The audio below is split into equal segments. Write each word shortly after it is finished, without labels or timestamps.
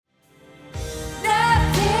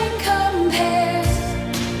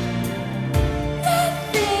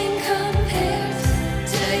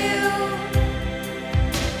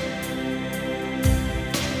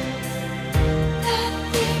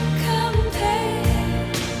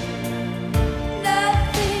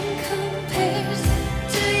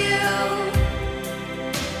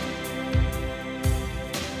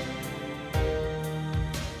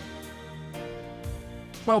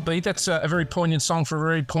Well, B, that's a very poignant song for a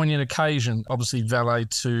very poignant occasion. Obviously, valet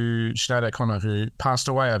to Sinead O'Connor, who passed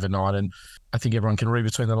away overnight. And I think everyone can read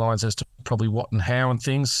between the lines as to probably what and how and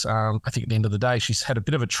things. I think at the end of the day, she's had a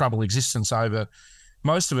bit of a troubled existence over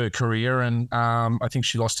most of her career. And I think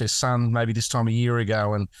she lost her son maybe this time a year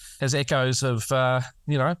ago, and has echoes of,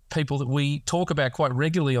 people that we talk about quite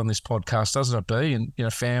regularly on this podcast, doesn't it, B?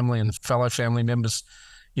 And, family and fellow family members,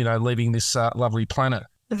 leaving this lovely planet.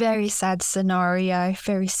 Very sad scenario,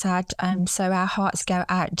 very sad. So our hearts go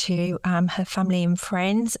out to her family and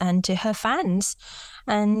friends and to her fans.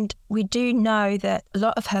 And we do know that a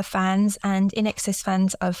lot of her fans and In Excess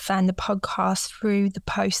fans have found the podcast through the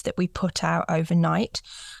post that we put out overnight.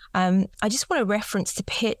 I just want to reference the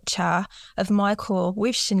picture of Michael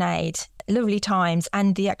with Sinead, lovely times,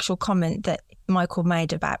 and the actual comment that Michael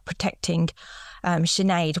made about protecting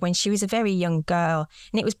Sinead when she was a very young girl.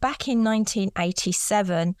 And it was back in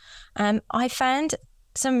 1987. I found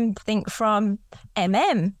something from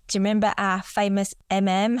MM. Do you remember our famous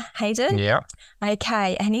MM, Hayden? Yeah.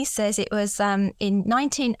 Okay. And he says it was in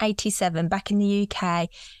 1987, back in the UK,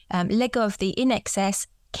 leg of the In Excess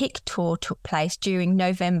Kick tour took place during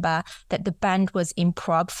November, that the band was in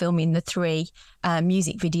Prague filming the three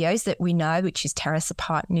music videos that we know, which is Tear Us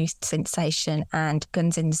Apart, New Sensation and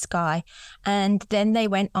Guns in the Sky. And then they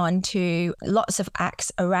went on to lots of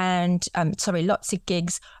gigs around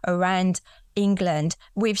England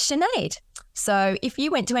with Sinead. So if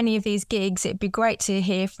you went to any of these gigs, it'd be great to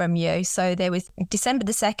hear from you. So there was December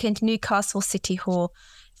the 2nd, Newcastle City Hall,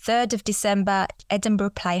 3rd of December,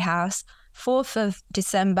 Edinburgh Playhouse, 4th of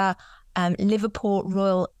December, Liverpool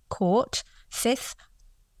Royal Court, 5th,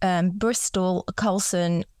 Bristol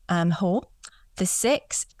Colson Hall, the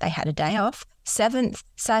 6th, they had a day off, 7th,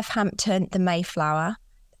 Southampton, the Mayflower,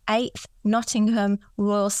 8th, Nottingham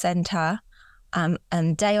Royal Centre,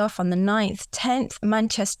 and day off on the 9th, 10th,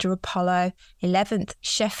 Manchester Apollo, 11th,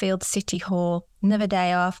 Sheffield City Hall, another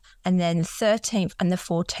day off, and then the 13th and the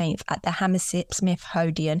 14th at the Hammersmith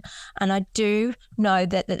Odeon. And I do know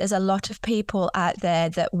that there's a lot of people out there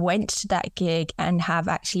that went to that gig and have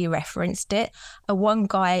actually referenced it. One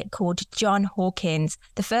guy called John Hawkins,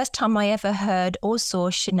 the first time I ever heard or saw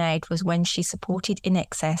Sinead was when she supported In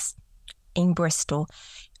Excess in Bristol.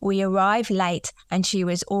 We arrived late and she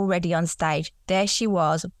was already on stage. There she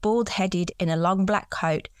was, bald-headed in a long black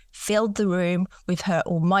coat, filled the room with her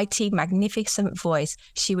almighty, magnificent voice.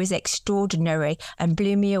 She was extraordinary and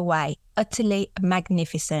blew me away, utterly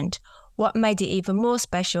magnificent. What made it even more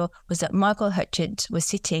special was that Michael Hutchence was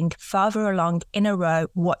sitting farther along in a row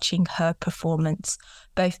watching her performance.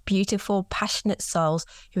 Both beautiful, passionate souls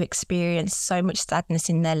who experienced so much sadness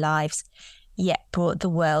in their lives, yet brought the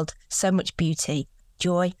world so much beauty,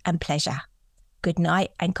 joy and pleasure. Good night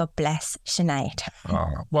and God bless, Sinead.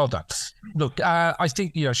 Oh, well done. Look, I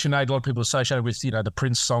think, Sinead, a lot of people associated with, the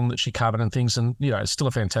Prince song that she covered and things, and, it's still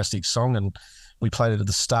a fantastic song, and we played it at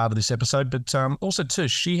the start of this episode. But also, too,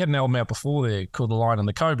 she had an album out before there called The Lion and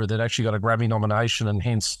the Cobra that actually got a Grammy nomination and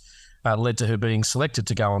hence led to her being selected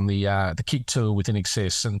to go on the Kick tour with In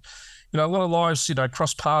Excess. And, a lot of lives,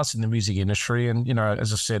 cross paths in the music industry. And,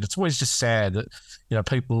 as I said, it's always just sad that,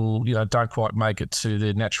 people, don't quite make it to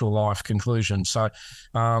their natural life conclusion. So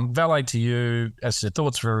valet to you, as I said,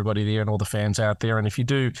 thoughts for everybody there and all the fans out there. And if you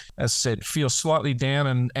do, as I said, feel slightly down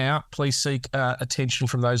and out, please seek attention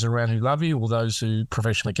from those around who love you or those who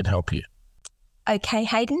professionally can help you. Okay,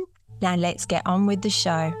 Hayden, now let's get on with the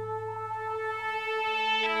show.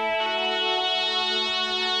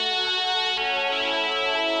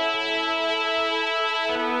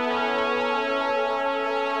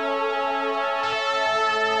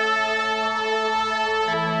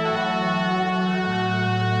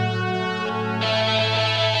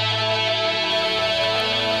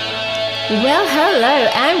 Well, hello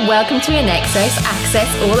and welcome to In Excess, Access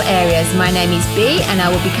All Areas. My name is B and I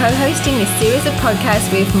will be co-hosting this series of podcasts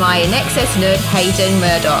with my In Excess nerd, Hayden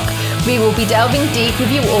Murdoch. We will be delving deep with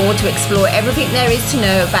you all to explore everything there is to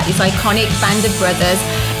know about this iconic band of brothers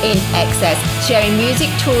In Excess, sharing music,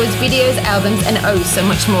 tours, videos, albums and oh, so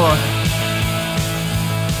much more.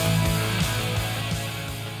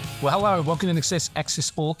 Well, hello, welcome to In Excess,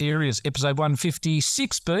 Access All Areas, episode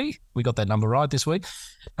 156B. We got that number right this week.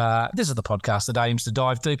 This is the podcast that aims to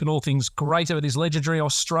dive deep in all things great about this legendary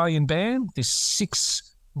Australian band, these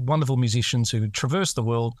 6 wonderful musicians who traversed the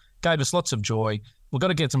world, gave us lots of joy. We've got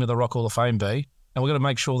to get them to the Rock Hall of Fame, B, and we've got to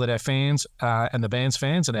make sure that our fans and the band's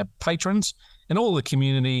fans and our patrons and all the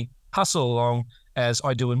community hustle along as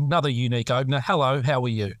I do another unique opener. Hello, how are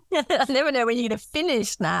you? I never know when you're going to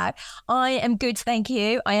finish now. I am good, thank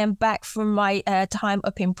you. I am back from my time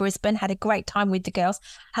up in Brisbane. Had a great time with the girls.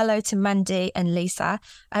 Hello to Mandy and Lisa.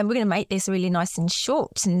 And we're going to make this really nice and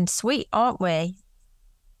short and sweet, aren't we?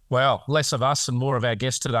 Well, less of us and more of our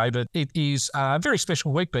guests today, but it is a very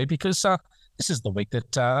special week, B, because this is the week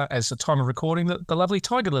that, as the time of recording, the lovely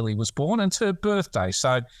Tiger Lily was born, and it's her birthday.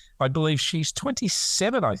 So I believe she's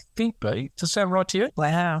 27, I think, B. Does that sound right to you?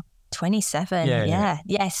 Wow. 27. Yeah.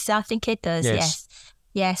 Yes, I think it does.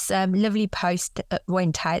 Yes. Lovely post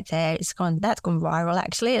went out there. That's gone viral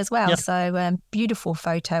actually as well. Yep. So beautiful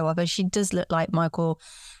photo of her. She does look like Michael,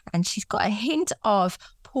 and she's got a hint of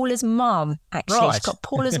Paula's mum, actually. Right. She's got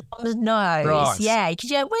Paula's mum's nose. Right. Yeah.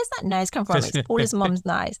 Because, where's that nose come from? It's Paula's mum's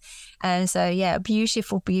nose. And so, a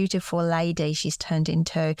beautiful, beautiful lady she's turned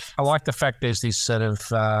into. I like the fact there's this sort of,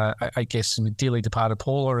 I guess, dearly departed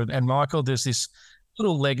Paula and Michael, there's this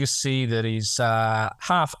little legacy that is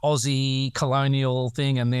half Aussie colonial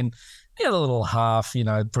thing, and then a little half,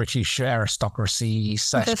 British aristocracy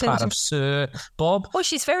 / part of Sir Bob. Well,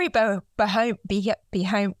 she's very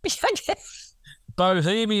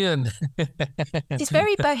Bohemian. She's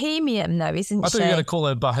very bohemian, though, isn't she? I thought you were going to call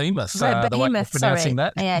her Behemoth. Behemoth, the way you're pronouncing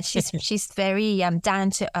that. Yeah, she's very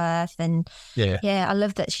down to earth, and I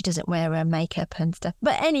love that she doesn't wear her makeup and stuff.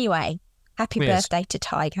 But anyway, happy birthday to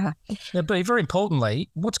Tiger. Now, B, very importantly,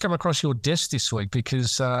 what's come across your desk this week?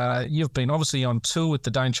 Because you've been obviously on tour with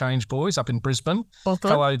the Don't Change Boys up in Brisbane. Mm-hmm.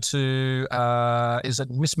 Hello to, is it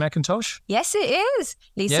Miss McIntosh? Yes, it is.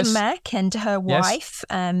 Lisa Mack and her wife,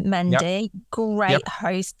 Mandy. Yep. Great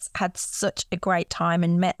hosts. Had such a great time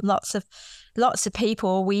and met lots of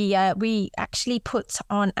people. We actually put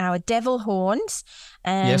on our devil horns,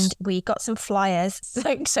 and we got some flyers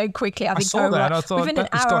so quickly. I saw that. I thought within an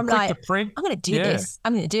hour, I'm like, I'm going to do this.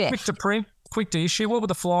 I'm going to do it. Quick to print, quick to issue. What were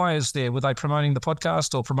the flyers there? Were they promoting the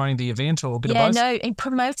podcast or promoting the event or a bit of both? No, in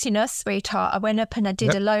promoting us, sweetheart. I went up and I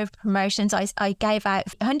did a load of promotions. I gave out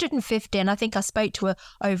 150, and I think I spoke to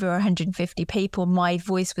over 150 people. My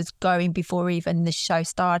voice was going before even the show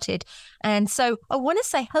started. And so I want to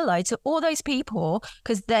say hello to all those people,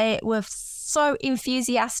 because they were so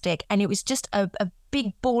enthusiastic, and it was just a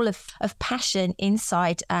big ball of passion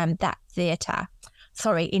inside that theatre.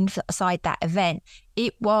 Inside that event.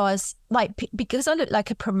 It was like, because I look like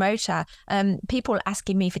a promoter, people were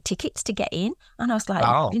asking me for tickets to get in, and I was like,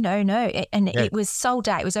 no. It was sold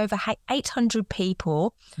out. It was over 800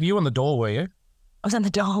 people. Were you on the door, were you? I was on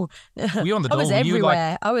the door. Were you on the door? I was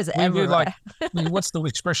everywhere. I was everywhere. What's the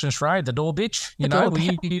expression in Australia? The door bitch?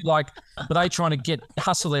 Were they trying to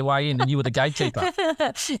hustle their way in, and you were the gatekeeper?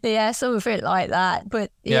 Yeah, some of it like that.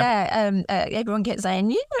 But everyone kept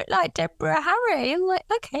saying, you look like Deborah Harry. I'm like,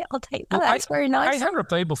 okay, I'll take that. That's very nice. 800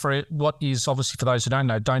 people for what is, obviously, for those who don't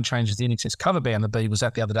know, Don't Change is the NXS cover band. The B was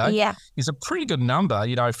at the other day. Yeah. Is a pretty good number,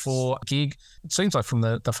 for a gig. It seems like from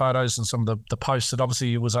the photos and some of the posts that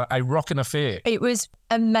obviously it was a rocking affair. It was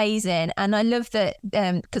amazing, and I love that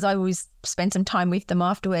because I always spend some time with them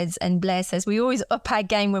afterwards, and Blair says we always up our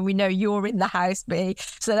game when we know you're in the house, B.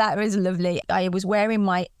 So that was lovely. I was wearing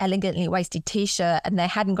my elegantly waisted t-shirt, and they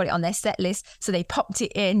hadn't got it on their set list, so they popped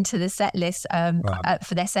it into the set list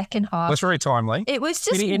for their second half. That's very timely. It was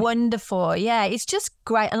just wonderful. Yeah, it's just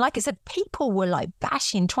great. And like I said, people were like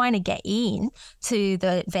bashing, trying to get in to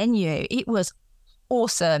the venue. It was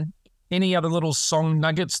awesome. Any other little song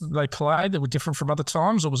nuggets that they played that were different from other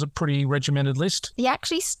times, or was it a pretty regimented list? They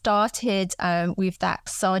actually started with that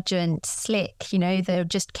Sergeant Slick, they'll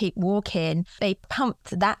just keep walking. They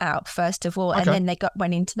pumped that out first of all, and then they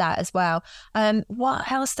went into that as well.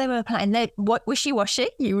 What else they were playing? What Wishy Washy?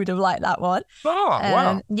 You would have liked that one. Oh,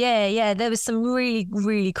 wow. Yeah. There was some really,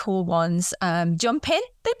 really cool ones. Jumping.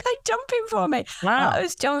 They played jumping for me. Wow. I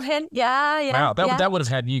was jumping. Yeah. Wow, that would have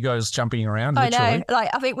had you guys jumping around, I literally. know.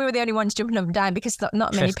 I think we were the only ones jumping up and down, because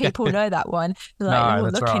not many people know that one. They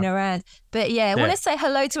were looking around. But I want to say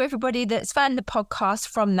hello to everybody that's found the podcast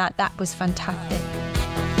from that. That was fantastic.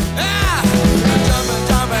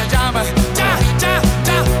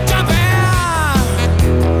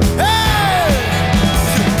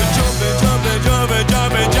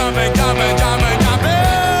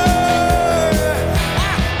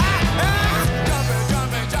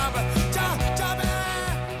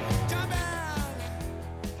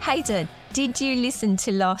 Hayden, did you listen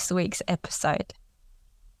to last week's episode?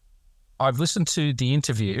 I've listened to the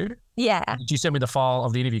interview. Yeah. Did you send me the file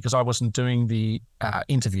of the interview? Because I wasn't doing the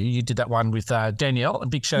interview. You did that one with Danielle. A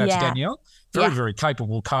big shout out to Danielle. Very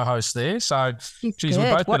capable co-host there. So, geez, we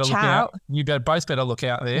both better look out. You both better look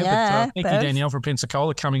out there. Yeah, but thank you, Danielle, from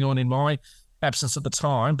Pensacola, coming on in my absence at the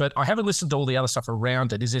time, but I haven't listened to all the other stuff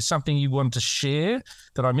around it. Is there something you wanted to share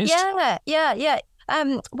that I missed? Yeah.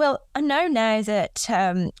 Well, I know now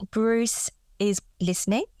that Bruce is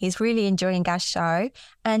listening. He's really enjoying our show,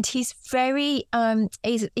 and he's very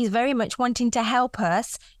much wanting to help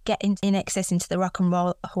us get in access into the Rock and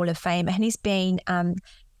Roll Hall of Fame. And he's been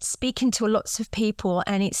speaking to lots of people,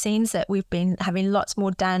 and it seems that we've been having lots more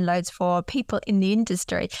downloads for people in the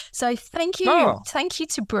industry. So thank you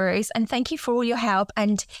to Bruce, and thank you for all your help.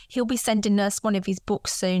 And he'll be sending us one of his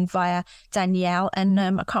books soon via Danielle, and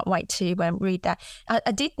I can't wait to read that.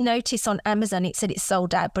 I did notice on Amazon it said it's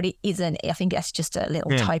sold out, but it isn't. I think that's just a little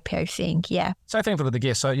typo thing. Yeah. So thankful to the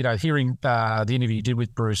guests. So hearing the interview you did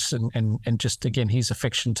with Bruce, and just again his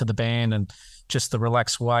affection to the band, and just the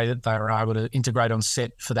relaxed way that they were able to integrate on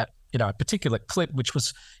set for that, particular clip, which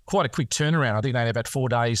was quite a quick turnaround. I think they had about 4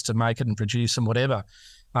 days to make it and produce and whatever.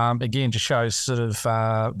 Again, just shows sort of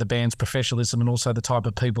the band's professionalism and also the type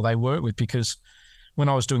of people they work with, because when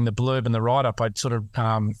I was doing the blurb and the write-up, I'd sort of,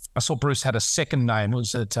 I saw Bruce had a second name.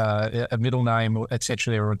 Was it a middle name, et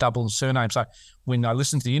cetera, or a double surname? So when I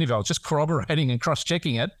listened to the interview, I was just corroborating and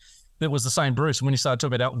cross-checking it. It was the same Bruce. And when he started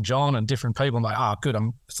talking about Elton John and different people, I'm like, good,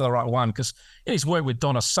 it's the right one. Because he's worked with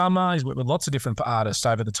Donna Summer. He's worked with lots of different artists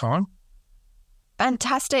over the time.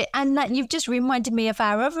 Fantastic. And you've just reminded me of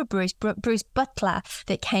our other Bruce Butler,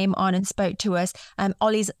 that came on and spoke to us,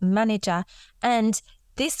 Ollie's manager. And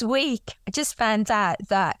this week, I just found out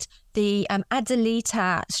that the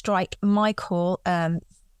Adelita Strike Michael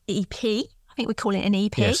EP, I think we call it an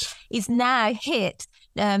EP, is now hit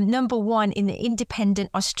number one in the independent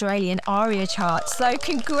Australian ARIA chart. So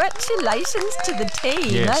congratulations to the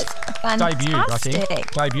team. Yes. That's fantastic. Debuted, I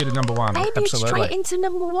think. Debuted at number one. Absolutely. Straight into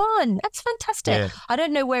number one. That's fantastic. Yeah. I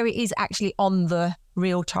don't know where it is actually on the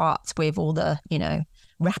real charts with all the,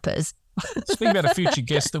 rappers. Speaking about a future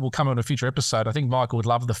guest that will come on a future episode, I think Michael would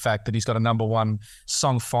love the fact that he's got a number one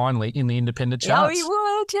song finally in the independent charts. Oh, he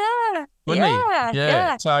would, yeah. Wouldn't he?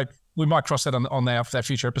 Yeah. So we might cross that on that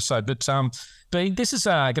future episode. But B, this is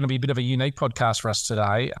going to be a bit of a unique podcast for us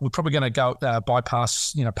today. We're probably going to go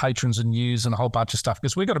bypass, patrons and news and a whole bunch of stuff,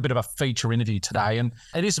 because we've got a bit of a feature interview today, and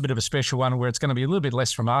it is a bit of a special one where it's going to be a little bit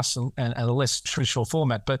less from us and a less traditional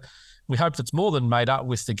format. But we hope it's more than made up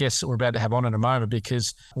with the guests that we're about to have on in a moment,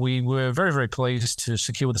 because we were very, very pleased to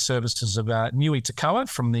secure the services of Nui Koha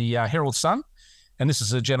from the Herald Sun. And this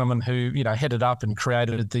is a gentleman who, headed up and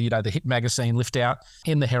created the hit magazine Lift Out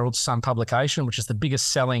in the Herald Sun publication, which is the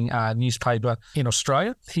biggest selling newspaper in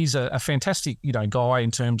Australia. He's a fantastic, guy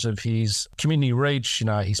in terms of his community reach,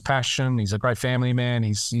 his passion. He's a great family man.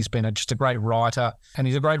 He's been just a great writer, and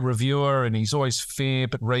he's a great reviewer, and he's always fair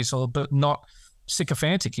but reasonable, but not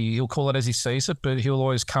sycophantic. He'll call it as he sees it, but he'll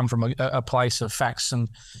always come from a place of facts and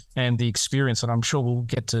the experience, and I'm sure we'll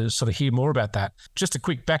get to sort of hear more about that. Just a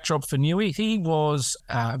quick backdrop for Nui. He was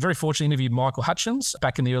very fortunate, interviewed Michael Hutchence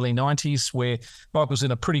back in the early 90s, where Michael was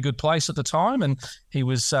in a pretty good place at the time, and he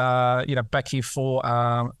was back here for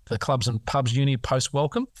the Clubs and Pubs Uni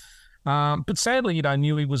post-welcome. But sadly,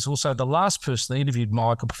 Nui was also the last person that interviewed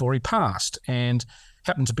Michael before he passed, and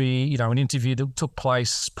happened to be, an interview that took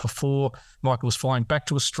place before Michael was flying back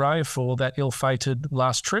to Australia for that ill-fated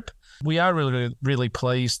last trip. We are really, really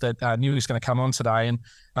pleased that Nui's going to come on today, and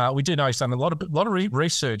we do know he's done a lot of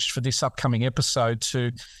research for this upcoming episode to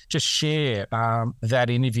just share that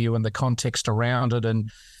interview and the context around it, and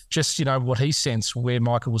just, what he sensed where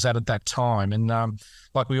Michael was at that time. And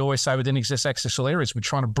like we always say with NXS Access All Areas, we're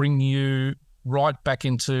trying to bring you right back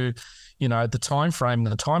into the time frame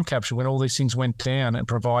and the time capsule when all these things went down, and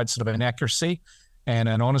provide sort of an accuracy and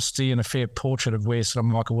an honesty and a fair portrait of where sort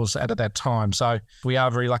of Michael was at that time. So we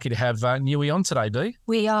are very lucky to have Nui on today, Dee.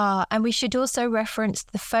 We are, and we should also reference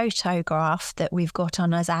the photograph that we've got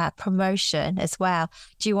on as our promotion as well.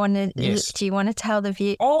 Do you want to? Yes. Do you want to tell the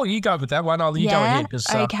view? Oh, you go with that one. You go ahead, because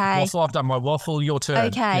waffle, I've done my waffle. Your turn.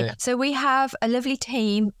 Okay. Yeah. So we have a lovely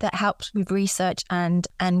team that helps with research, and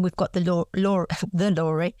we've got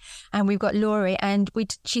Laurie, and we've got Laurie, and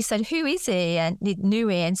she said, "Who is he?" And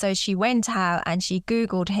Nui, and so she went out and she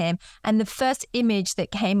Googled him, and the first image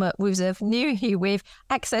that came up was of Nui with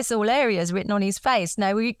Access All Areas written on his face.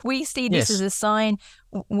 Now, we see this as a sign.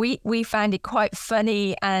 We found it quite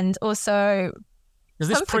funny, and also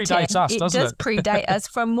this predates us, doesn't it? It does predate us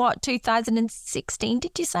from, 2016,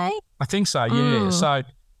 did you say? I think so, yeah. So,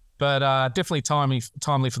 but definitely timely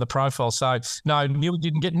for the profile. So, no, Nui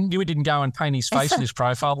didn't go and paint his face in his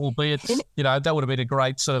profile, albeit, that would have been a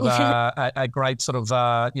great sort of,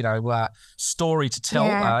 story to tell.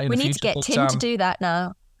 Yeah. We need to get Tim to do that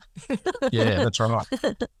now. Yeah, that's right.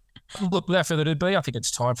 Look, without further ado, I think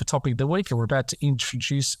it's time for Topic of the Week, and we're about to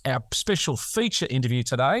introduce our special feature interview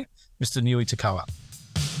today, Mr. Nui Te Koha.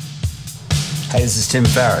 Hey, this is Tim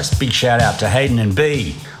Farris. Big shout out to Hayden and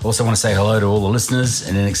B. Also want to say hello to all the listeners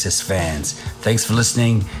and NXS fans. Thanks for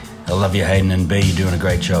listening. I love you, Hayden and B. You're doing a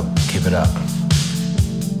great job. Keep it up.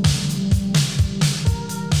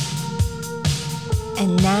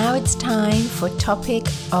 And now it's time for Topic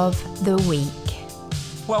of the Week.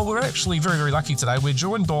 Well, we're actually very, very lucky today. We're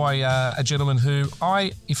joined by a gentleman who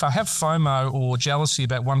if I have FOMO or jealousy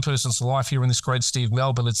about one person's life here in this great city of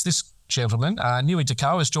Melbourne, it's this gentleman. Nui Te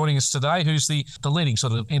Koha is joining us today, who's the leading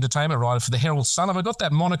sort of entertainment writer for the Herald Sun. Have I got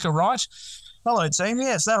that moniker right? Hello, team.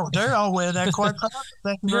 Yes, that'll do. I'll wear that quite proud.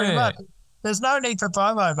 Thank you very much. There's no need for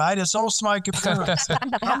FOMO, mate. It's all smoke and mirrors.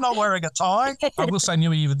 I'm not wearing a tie. I will say,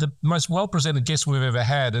 Nui, you're the most well-presented guest we've ever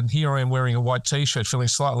had, and here I am wearing a white T-shirt, feeling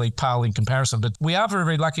slightly pale in comparison. But we are very,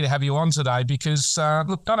 very lucky to have you on today because,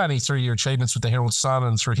 look, not only through your achievements with the Herald Sun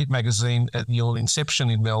and through Hit Magazine at your inception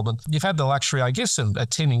in Melbourne, you've had the luxury, I guess, of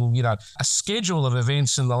attending, a schedule of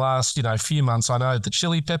events in the last, few months. I know the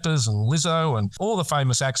Chili Peppers and Lizzo and all the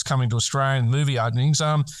famous acts coming to Australian movie openings.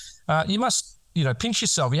 You must... pinch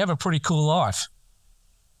yourself. You have a pretty cool life.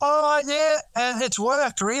 Oh, yeah. And it's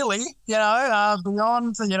work, really.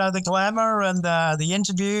 Beyond, the glamour and the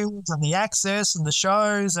interviews and the access and the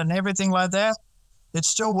shows and everything like that. It's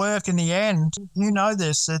still work in the end. You know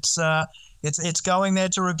this. It's going there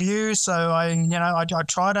to review. So I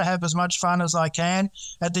try to have as much fun as I can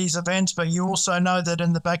at these events, but you also know that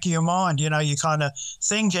in the back of your mind, you're kind of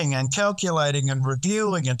thinking and calculating and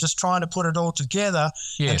reviewing and just trying to put it all together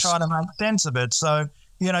and trying to make sense of it. So,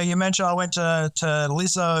 you mentioned I went to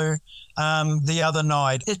Lizzo the other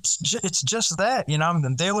night. It's just that,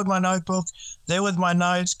 I'm there with my notebook, there with my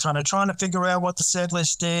notes, kind of trying to figure out what the set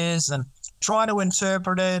list is and try to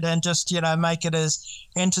interpret it and just, make it as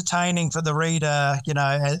entertaining for the reader,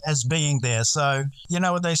 as being there. So,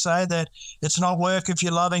 what they say, that it's not work if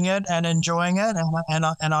you're loving it and enjoying it.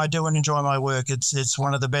 And I do enjoy my work. It's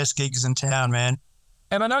one of the best gigs in town, man.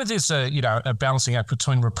 And I know there's a balancing act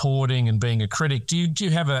between reporting and being a critic. Do you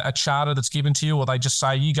have a charter that's given to you, or they just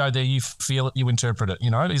say you go there, you feel it, you interpret it?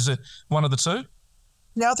 Is it one of the two?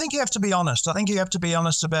 Yeah, I think you have to be honest. I think you have to be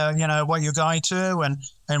honest about, what you're going to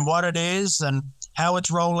and what it is and how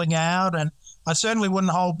it's rolling out. And I certainly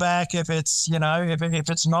wouldn't hold back if it's, if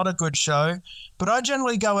it's not a good show. But I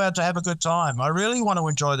generally go out to have a good time. I really want to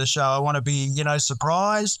enjoy the show. I want to be,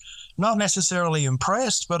 surprised, not necessarily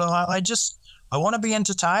impressed, but I want to be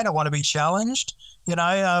entertained. I want to be challenged.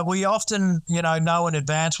 We often, know in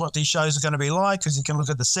advance what these shows are going to be like because you can look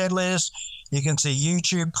at the set list, you can see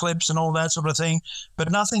YouTube clips and all that sort of thing.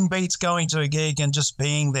 But nothing beats going to a gig and just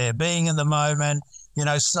being there, being in the moment,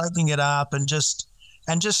 soaking it up and just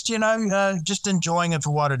enjoying it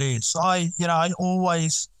for what it is. I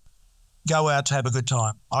always go out to have a good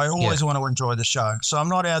time. I always want to enjoy the show. So I'm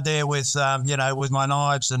not out there with, with my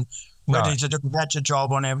knives and ready to do a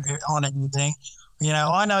job on anything.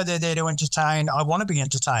 I know they're there to entertain. I want to be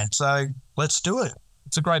entertained. So let's do it.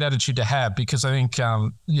 It's a great attitude to have because I think,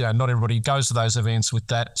 not everybody goes to those events with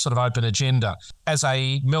that sort of open agenda. As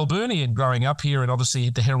a Melburnian growing up here, and obviously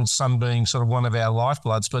the Herald Sun being sort of one of our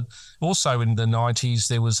lifebloods, but also in the 90s,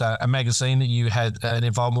 there was a magazine that you had an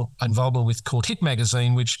involvement with called Hit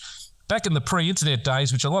Magazine, which back in the pre-internet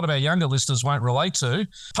days, which a lot of our younger listeners won't relate to,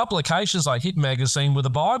 publications like Hit Magazine were the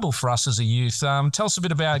Bible for us as a youth. Tell us a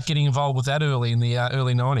bit about getting involved with that early in the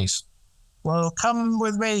early 90s. Well, come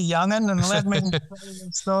with me, young'un, and let me tell you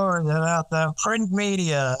a story about the print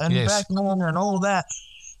media and back then and all that.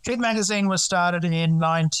 Hit Magazine was started in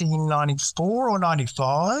 1994 or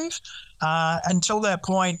 95. Until that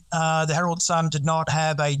point, the Herald Sun did not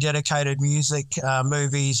have a dedicated music,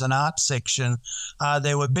 movies and art section.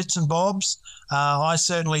 There were bits and bobs. I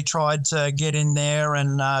certainly tried to get in there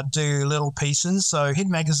and do little pieces. So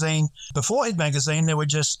before Hit Magazine, there were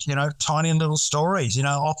just, tiny little stories,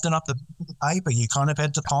 often up the paper. You kind of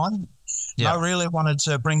had to find them. Yeah. I really wanted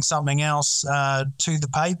to bring something else to the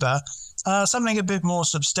paper, something a bit more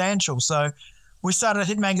substantial. So we started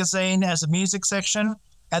Hit Magazine as a music section.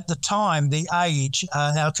 At the time, The Age,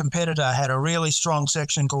 our competitor, had a really strong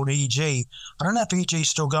section called EG. I don't know if EG is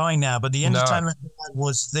still going now, but the entertainment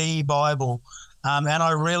was the Bible. And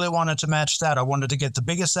I really wanted to match that. I wanted to get the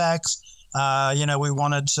biggest acts. We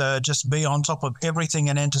wanted to just be on top of everything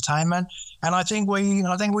in entertainment. And I think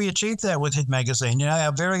we achieved that with Hit Magazine.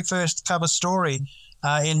 Our very first cover story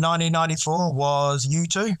in 1994 was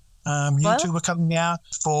U2. U2 were coming out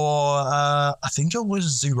for, I think it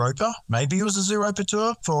was Zooropa. Maybe it was a Zooropa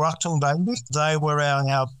tour for Achtung Baby. They were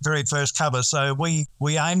our very first cover. So we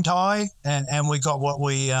aimed high and we got what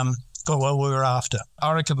we were after.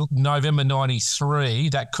 I reckon November 93,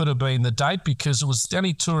 that could have been the date because it was the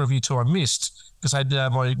only tour of U2 I missed because I had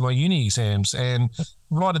my uni exams. And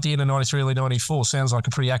right at the end of 93, early 94 sounds like a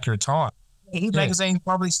pretty accurate time. Hit magazine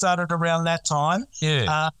probably started around that time.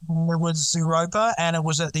 Yeah. It was Zooropa and it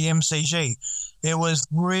was at the MCG. It was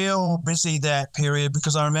real busy that period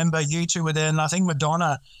because I remember U2 were there and I think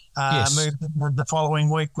Madonna moved the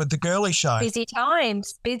following week with the Girly Show. Busy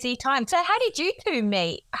times. So how did you two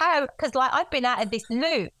meet? Because I've been out of this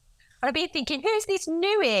loop. I've been thinking, who's this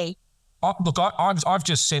Newey? Look, I've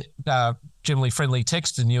just sent generally friendly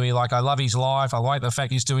text to Newey, like, I love his life. I like the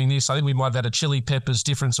fact he's doing this. I think we might have had a Chili Peppers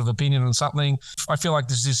difference of opinion on something. I feel like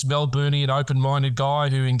there's this Melburnian, open-minded guy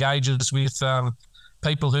who engages with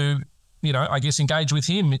people who, I guess engage with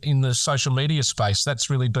him in the social media space. That's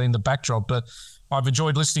really been the backdrop. But I've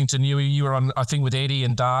enjoyed listening to Newey. You were on, I think, with Eddie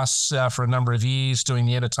and Das for a number of years doing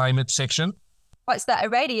the entertainment section. What's that, a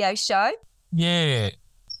radio show? Yeah.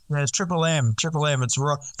 Yeah, it's Triple M. Triple M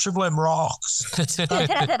rocks.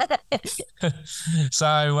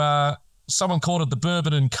 So someone called it the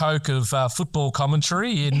bourbon and coke of football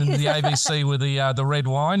commentary in the ABC with the red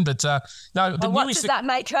wine. But no, well, what does that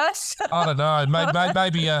make us? I don't know.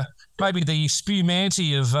 Maybe the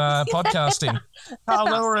spumante of podcasting.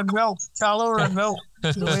 Carlura and milk.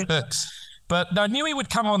 But no, knew he would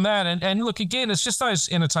come on that. And look, again, it's just those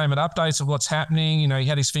entertainment updates of what's happening. He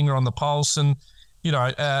had his finger on the pulse and,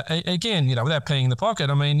 again, without peeing in the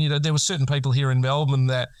pocket, I mean, there were certain people here in Melbourne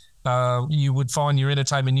that you would find your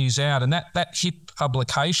entertainment news out, and that hit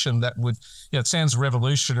publication that would, it sounds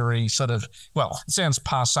revolutionary, sort of, well, it sounds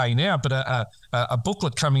passé now, but a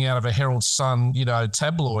booklet coming out of a Herald Sun,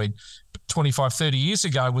 tabloid 25, 30 years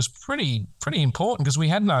ago was pretty important because we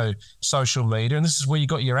had no social media, and this is where you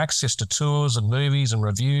got your access to tours and movies and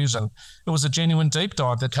reviews, and it was a genuine deep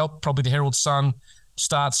dive that helped probably the Herald Sun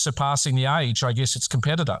start surpassing the age, I guess, its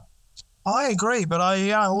competitor. I agree, but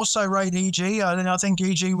I also rate EG. I think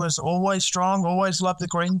EG was always strong, always loved the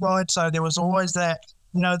green guide, so there was always that,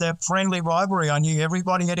 that friendly rivalry. I knew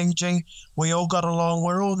everybody at EG. We all got along.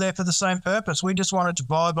 We're all there for the same purpose. We just wanted to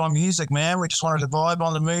vibe on music, man. We just wanted to vibe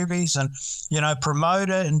on the movies and, promote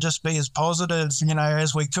it and just be as positive,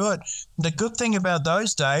 as we could. The good thing about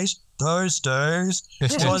those days was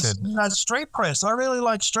street press. I really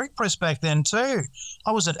liked street press back then too.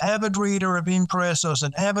 I was an avid reader of Impress. I was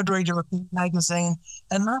an avid reader of Beat magazine,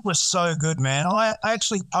 and that was so good, man. I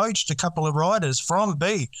actually poached a couple of writers from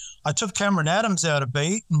Beat. I took Cameron Adams out of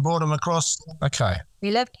Beat and brought him across. Okay. We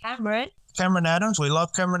love Cameron. Cameron Adams. We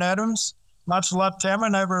love Cameron Adams. Much love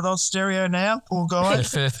Cameron over at Oz Stereo now, poor guy.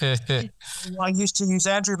 I used to use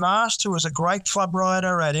Andrew Marsh, who was a great club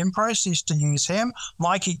writer at Impress. Used to use him.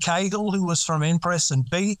 Mikey Cagle, who was from Impress and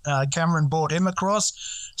Beat. Cameron brought him across.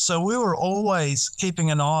 So we were always keeping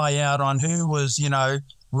an eye out on who was,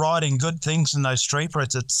 writing good things in those street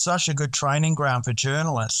press. It's such a good training ground for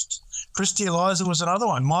journalists. Christy Eliza was another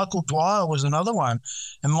one. Michael Dwyer was another one.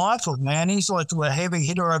 And Michael, man, he's like a heavy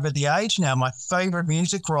hitter over the age now, my favourite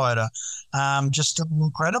music writer. Just an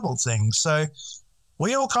incredible thing. So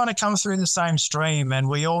we all kind of come through the same stream and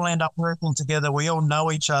we all end up working together. We all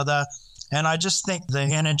know each other. And I just think the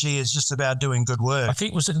energy is just about doing good work. I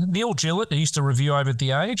think, was it Neil Gillett who used to review over at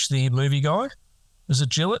The Age, the movie guy? Was it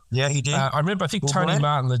Gillett? Yeah, he did. I remember, I think Tony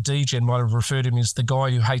Martin, the DJ, might have referred to him as the guy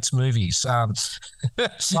who hates movies. Right.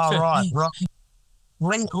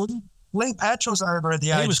 Lee Patch was over at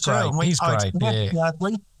The Age. He was great. He's great, yeah.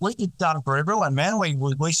 We done for everyone, man.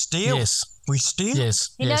 We steal. Yes. We steal.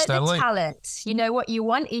 Yes. You know the talent. You know what you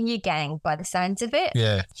want in your gang by the sounds of it.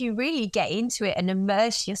 Yeah. You really get into it and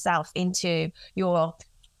immerse yourself into your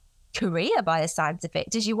career by the sounds of it.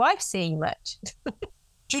 Does your wife see much?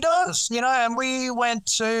 She does, and I went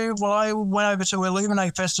over to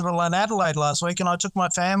Illuminate Festival in Adelaide last week and I took my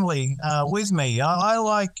family with me.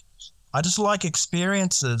 I just like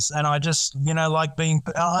experiences and I just, like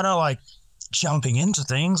I don't like jumping into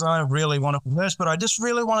things. I don't really want to immerse, but I just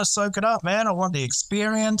really want to soak it up, man. I want the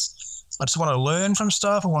experience. I just want to learn from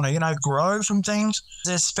stuff. I want to, grow from things.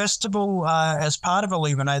 This festival, as part of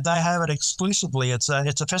Illuminate, they have it exclusively. It's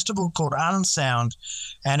a festival called Unsound,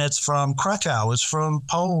 and it's from Krakow. It's from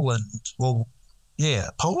Poland. Well, yeah,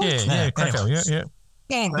 Poland. Yeah, Krakow. Anyway. Yeah.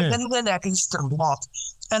 And then that Eastern Bloc,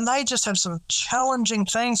 and they just have some challenging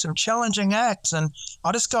things, some challenging acts, and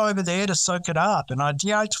I just go over there to soak it up. And I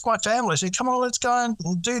took my family. I said, "Come on, let's go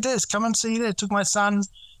and do this. Come and see this." Took my son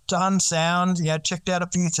done sound, checked out a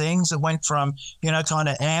few things. It went from, kind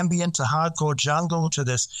of ambient to hardcore jungle to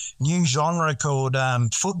this new genre called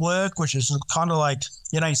footwork, which is kind of like,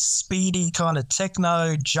 speedy kind of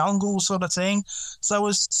techno jungle sort of thing. So it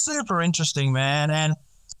was super interesting, man. And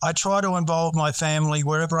I try to involve my family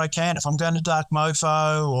wherever I can. If I'm going to Dark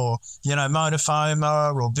Mofo or,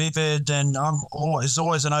 Motorfoma or Vivid, then it's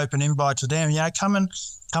always an open invite to them.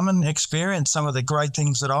 Come and experience some of the great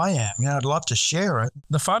things that I am. I'd love to share it.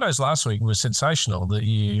 The photos last week were sensational that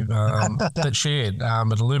you that shared at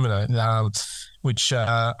Illumina, which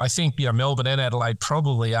I think Melbourne and Adelaide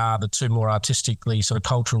probably are the two more artistically sort of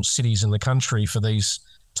cultural cities in the country for these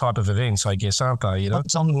type of events, I guess, aren't they?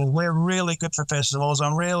 We're really good for festivals.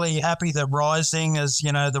 I'm really happy that Rising is,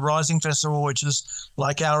 the Rising Festival, which is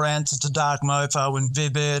like our answer to Dark Mofo and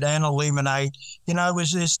Vivid and Illuminate,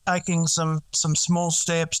 was just taking some small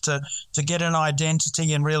steps to get an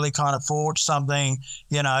identity and really kind of forge something,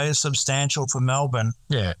 substantial for Melbourne.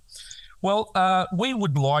 Yeah. Well, we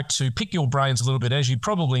would like to pick your brains a little bit. As you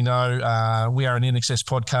probably know, we are an NXS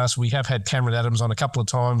podcast. We have had Cameron Adams on a couple of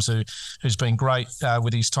times who's been great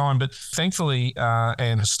with his time. But thankfully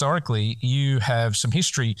and historically, you have some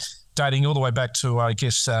history dating all the way back to, I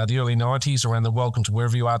guess, the early 90s around the Welcome to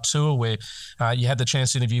Wherever You Are tour, where you had the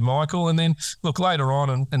chance to interview Michael. And then, look, later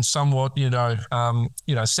on and somewhat,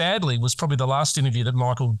 sadly, was probably the last interview that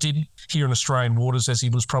Michael did here in Australian waters, as he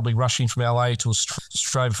was probably rushing from LA to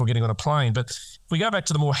Australia before getting on a plane. But if we go back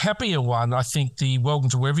to the more happier one, I think the Welcome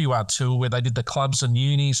to Wherever You Are tour, where they did the clubs and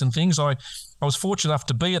unis and things, I was fortunate enough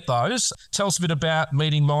to be at those. Tell us a bit about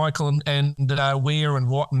meeting Michael and where and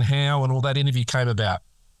what and how and all that interview came about.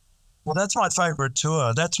 Well, that's my favourite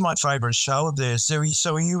tour. That's my favourite show of theirs.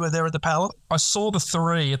 So you were there at the Palace? I saw the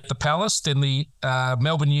three at the Palace, then the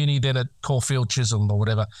Melbourne Uni, then at Caulfield Chisholm or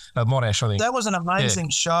whatever, Monash, I think. That was an amazing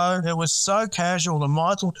show. It was so casual, and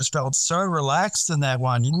Michael just felt so relaxed in that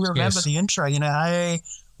one. You remember the intro, hey,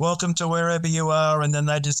 welcome to Wherever You Are, and then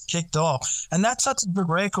they just kicked off. And that's such a good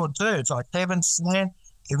record too. It's like Heaven Sent,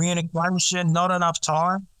 Communication, Not Enough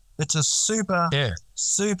Time. It's a super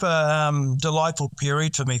delightful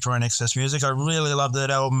period for me for NXS Music. I really love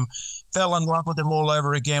that album. Fell in love with them all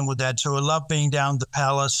over again with that tour. Love being down at the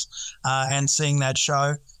Palace and seeing that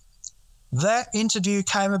show. That interview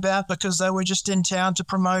came about because they were just in town to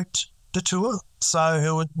promote the tour. So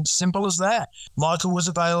it was simple as that. Michael was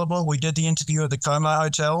available. We did the interview at the Koha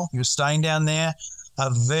Hotel. He was staying down there. A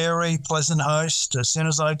very pleasant host. As soon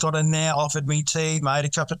as I got in there, offered me tea, made a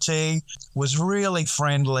cup of tea, was really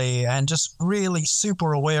friendly and just really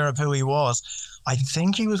super aware of who he was. I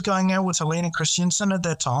think he was going out with Helena Christensen at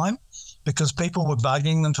that time because people were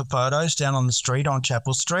bugging them for photos down on the street on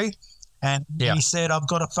Chapel Street. And he said, I've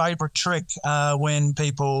got a favourite trick when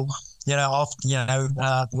people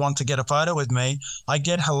want to get a photo with me. I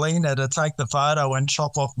get Helena to take the photo and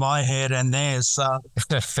chop off my head and theirs. So,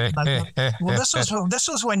 this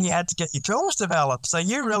was when you had to get your films developed. So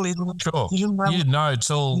you really you didn't know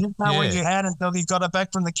what you had until you got it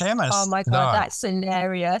back from the chemist. Oh my God, that's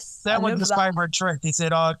hilarious. That was his favourite trick. He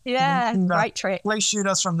said, great trick. Please shoot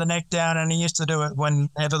us from the neck down. And he used to do it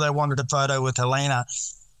whenever they wanted a photo with Helena.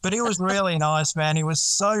 But he was really nice, man. He was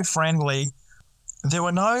so friendly. There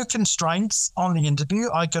were no constraints on the interview.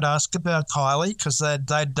 I could ask about Kylie because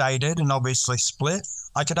they'd dated and obviously split.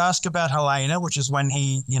 I could ask about Helena, which is when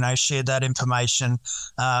he, shared that information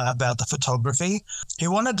about the photography. He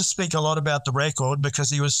wanted to speak a lot about the record because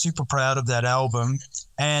he was super proud of that album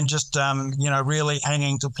and just, really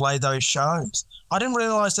hanging to play those shows. I didn't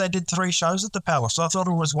realise they did 3 shows at the Palace. I thought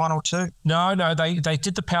it was 1 or 2. No, they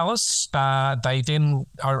did the Palace. They then,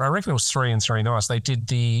 I reckon it was 3 and 3 nights. They did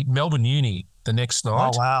the Melbourne Uni the next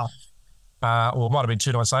night. Oh, wow. Or it might have been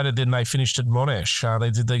 2 nights later. Then they finished at Monash. They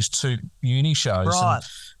did these 2 uni shows. Right.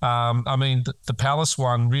 And, the Palace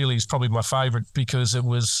one really is probably my favourite because it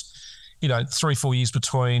was, 3-4 years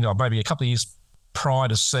between, or maybe a couple of years prior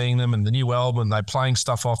to seeing them and the new album, and they playing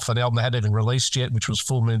stuff off an album they hadn't even released yet, which was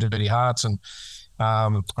Full Moon to Dirty Hearts. And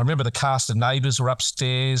I remember the cast of Neighbours were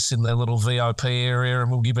upstairs in their little VIP area,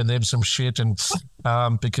 and we were giving them some shit, and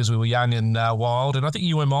because we were young and wild. And I think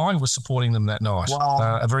UMI was supporting them that night.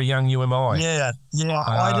 Wow. A very young UMI. Yeah.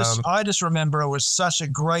 I just remember it was such a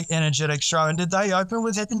great, energetic show. And did they open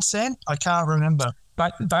with Heaven Sent? I can't remember.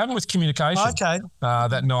 They opened with Communication. Okay.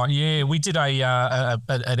 That night. Yeah, we did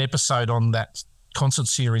an episode on that concert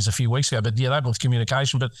series a few weeks ago, but they opened with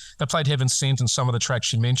Communication, but they played Heaven Sent and some of the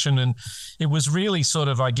tracks you mentioned, and it was really sort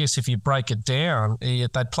of, I guess if you break it down,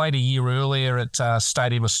 they'd played a year earlier at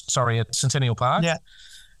Centennial Park. Yeah.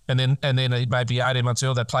 And then maybe 18 months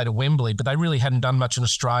earlier, they played at Wembley, but they really hadn't done much in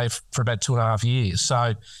Australia for about 2.5 years.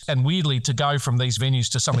 So, and weirdly, to go from these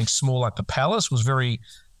venues to something small like the Palace was very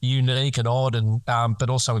unique and odd, and but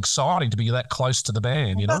also exciting to be that close to the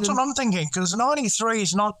band. You know, that's what I'm thinking, because 93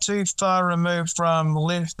 is not too far removed from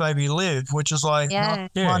Live Baby Live, which is like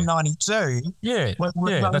 192. Yeah,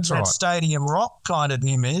 that's that stadium rock kind of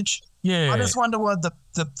image. Yeah, I just wonder what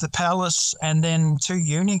the Palace and then 2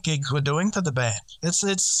 uni gigs were doing for the band.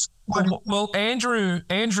 It's well, Andrew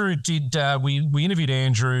did. We interviewed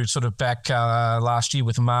Andrew sort of back last year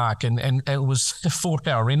with Mark, and it was a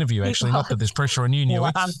 4-hour interview actually. Not that there's pressure on you, knew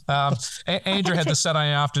it. Andrew had the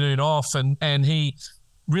Saturday afternoon off, and he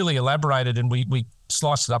really elaborated, and we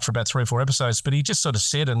sliced it up for about 3 or 4 episodes. But he just sort of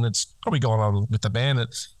said, and it's probably gone on with the band,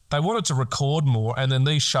 that they wanted to record more, and then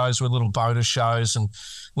these shows were little bonus shows, and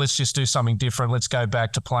let's just do something different. Let's go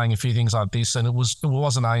back to playing a few things like this. And it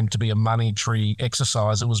wasn't aimed to be a money tree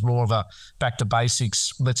exercise. It was more of a back to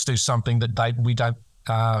basics. Let's do something that we don't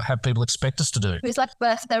have people expect us to do. It was like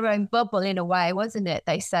burst their own bubble in a way, wasn't it?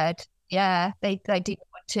 They said, yeah, they didn't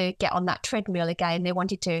want to get on that treadmill again. They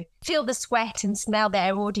wanted to feel the sweat and smell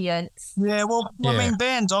their audience. Yeah, I mean,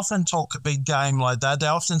 bands often talk a big game like that. They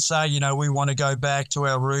often say, we want to go back to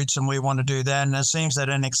our roots and we want to do that. And it seems that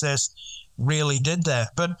NXS really did that.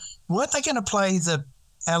 But weren't they going to play the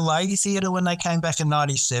LA Theatre when they came back in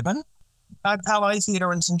 97? LA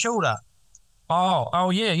Theatre in St Kilda.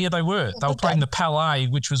 Oh, yeah, they were. They were playing the Palais,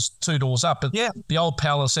 which was 2 doors up. But the old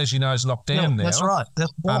Palace, as you know, is locked down now. That's right.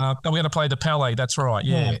 We're going to play the Palais. That's right,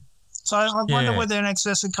 yeah. So I wonder whether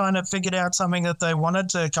NXS had kind of figured out something that they wanted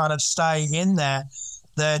to kind of stay in that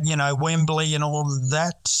Wembley and all of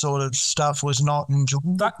that sort of stuff was not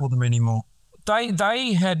enjoyable for them anymore.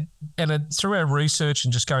 They had, and through our research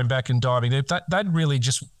and just going back and diving deep, they really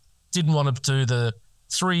just didn't want to do the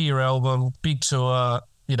 3-year album, big tour,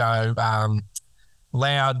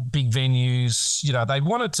 loud, big venues. They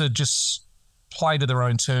wanted to just play to their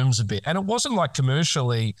own terms a bit. And it wasn't like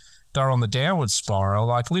commercially they're on the downward spiral.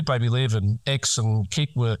 Like Live Baby Live and X and Kick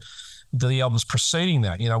were the albums preceding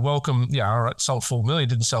that. Welcome, all right, sold 4 million,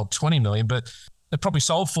 didn't sell 20 million, but it probably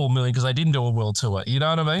sold 4 million because they didn't do a world tour. You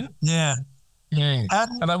know what I mean? Yeah. Yeah.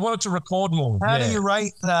 And they wanted to record more. How do you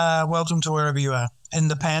rate Welcome to Wherever You Are in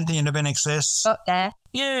the pantheon of NXS? Up there.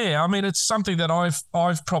 Yeah, I mean, it's something that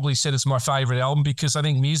I've probably said is my favourite album because I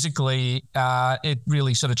think musically it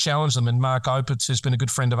really sort of challenged them. And Mark Opitz, who's been a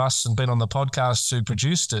good friend of us and been on the podcast who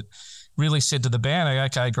produced it, really said to the band,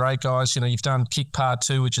 okay, great, guys, you've done Kick Part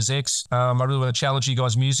 2, which is X. I really want to challenge you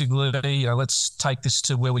guys musically. Let's take this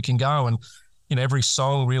to where we can go. And, every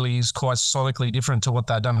song really is quite sonically different to what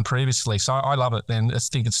they've done previously. So I love it, and I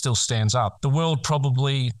think it still stands up. The world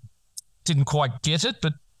probably didn't quite get it,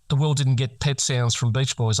 but the world didn't get Pet Sounds from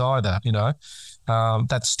Beach Boys either,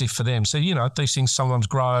 That's stiff for them. So, these things sometimes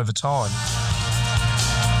grow over time.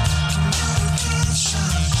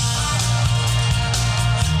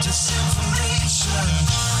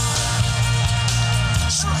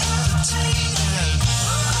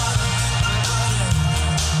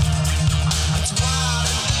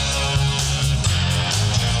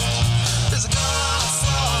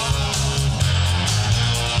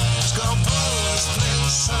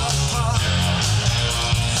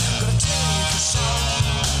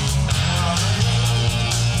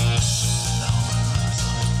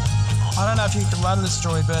 I don't know if you can run the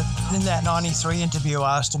story, but in that 93 interview,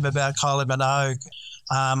 I asked him about Kylie Minogue.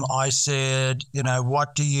 I said,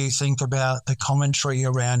 what do you think about the commentary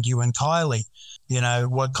around you and Kylie?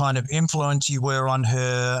 What kind of influence you were on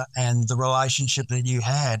her and the relationship that you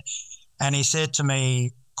had. And he said to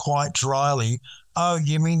me quite dryly, oh,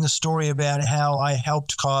 you mean the story about how I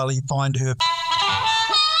helped Kylie find her...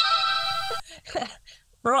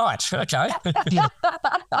 Right, okay.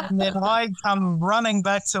 And then I come running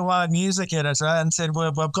back to our music editor and said,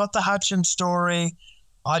 well, we've got the Hutchence story.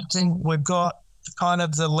 I think we've got kind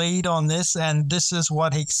of the lead on this, and this is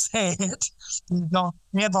what he said. Not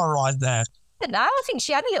never write that. No, I think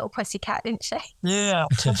she had a little pussycat, didn't she? Yeah,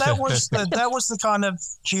 but that was the kind of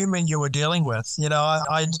human you were dealing with.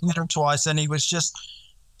 I met him twice, and he was just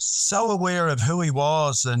so aware of who he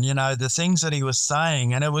was and, the things that he was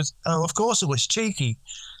saying. And it was, of course, it was cheeky.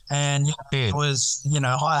 And it was,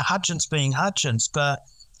 Hutchence being Hutchence. But,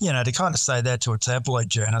 to kind of say that to a tabloid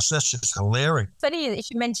journalist, that's just hilarious. Funny that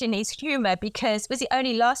you mention his humour, because was it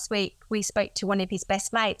only last week we spoke to one of his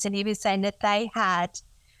best mates and he was saying that they had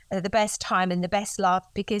the best time and the best laugh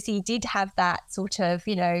because he did have that sort of,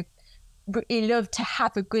 he loved to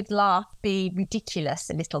have a good laugh, be ridiculous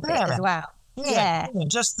a little bit as well. Yeah.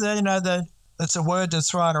 Just the it's a word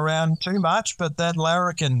that's thrown around too much, but that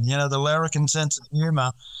larrikin, the larrikin sense of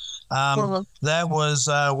humour, that was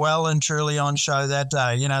well and truly on show that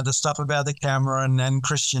day. The stuff about the camera and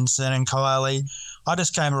Christensen and Kylie. I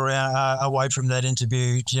just came away from that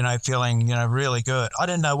interview, feeling, really good. I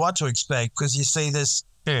didn't know what to expect because you see this,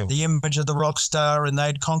 the image of the rock star, and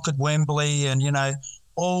they'd conquered Wembley and,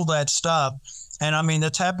 all that stuff. And I mean, the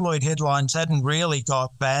tabloid headlines hadn't really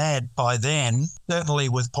got bad by then, certainly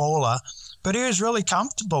with Paula, but he was really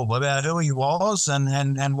comfortable about who he was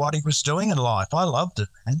and what he was doing in life. I loved it,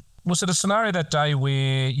 man. Was it a scenario that day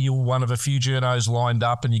where you were one of a few journos lined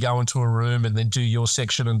up and you go into a room and then do your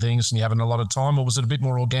section and things and you're having a lot of time, or was it a bit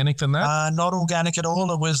more organic than that? Not organic at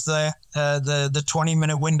all. It was the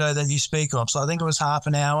 20-minute window that you speak of. So I think it was half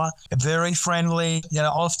an hour. Very friendly.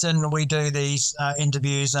 Often we do these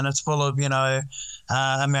interviews and it's full of,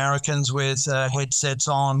 Americans with headsets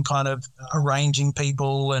on, kind of arranging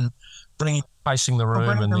people and Facing the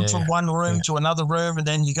room from one room to another room, and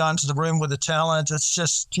then you go into the room with the talent. It's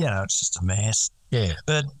just, it's just a mess. Yeah.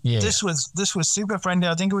 But this was super friendly.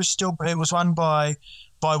 I think it was run by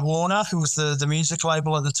Warner, who was the music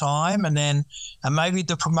label at the time, and then maybe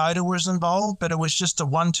the promoter was involved, but it was just a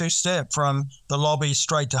 1-2 step from the lobby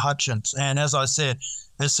straight to Hutchence. And as I said,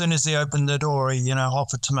 as soon as he opened the door, he,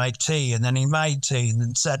 offered to make tea, and then he made tea and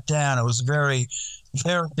then sat down. It was very,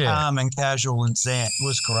 very calm and casual and zen. It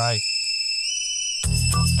was great.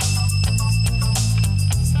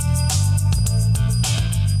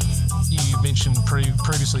 You mentioned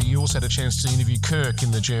previously you also had a chance to interview Kirk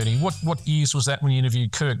in the journey. What years was that when you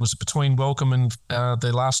interviewed Kirk? Was it between Welcome and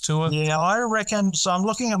the last tour? Yeah, I reckon. So I'm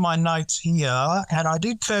looking at my notes here, and I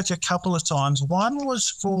did Kirk a couple of times. One was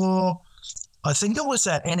for, I think it was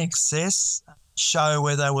that NXS show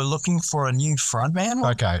where they were looking for a new frontman.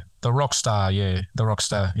 Okay, the Rockstar, yeah.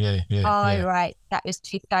 Oh, right. That was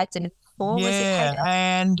 2004. Yeah,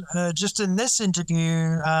 and just in this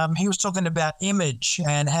interview, he was talking about image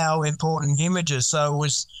and how important image is. So it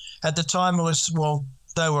was, at the time it was,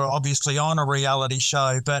 they were obviously on a reality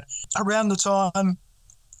show, but around the time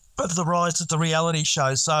of the rise of the reality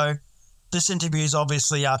show. So this interview is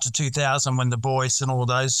obviously after 2000 when The Voice and all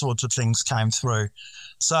those sorts of things came through.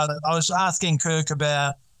 So I was asking Kirk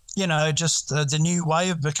about, just the new way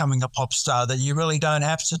of becoming a pop star, that you really don't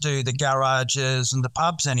have to do the garages and the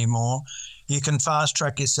pubs anymore. You can fast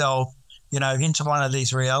track yourself, into one of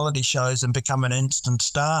these reality shows and become an instant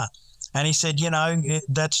star. And he said,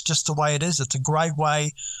 that's just the way it is. It's a great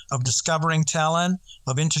way of discovering talent,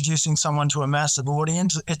 of introducing someone to a massive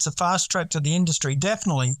audience. It's a fast track to the industry,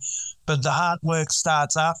 definitely, but the hard work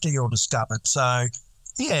starts after you're discovered. So,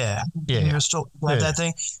 yeah. He was talking about that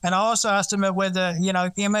thing. And I also asked him whether,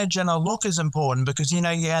 image and a look is important because, you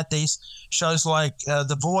had these shows like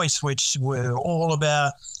The Voice, which were all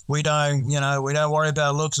about, we don't worry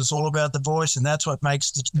about looks. It's all about the voice, and that's what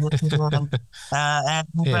makes the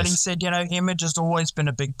But he said, image has always been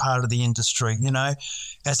a big part of the industry.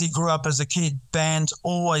 As he grew up as a kid, bands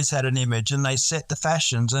always had an image, and they set the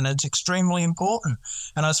fashions, and it's extremely important.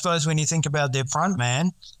 And I suppose when you think about their front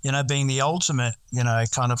man, being the ultimate,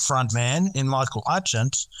 kind of front man in Michael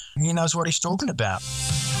Hutchence, he knows what he's talking about.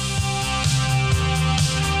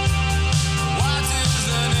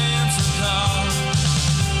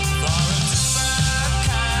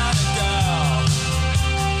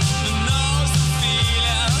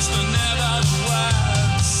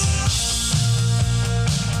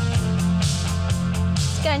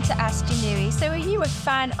 Going to ask you, Nui, so were you a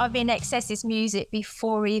fan of INXS's music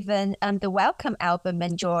before even the Welcome album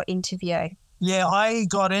and your interview? Yeah, I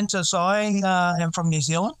got into, so I am from New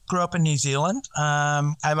Zealand, grew up in New Zealand,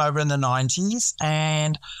 came over in the 90s,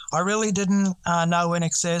 and I really didn't know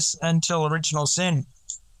INXS until Original Sin.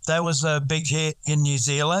 That was a big hit in New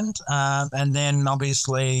Zealand, and then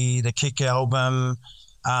obviously the Kick album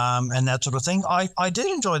and that sort of thing. I did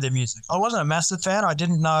enjoy their music. I wasn't a massive fan. I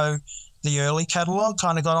didn't know the early catalogue,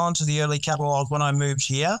 kind of got onto the early catalogue when I moved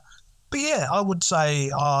here. But yeah, I would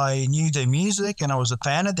say I knew their music and I was a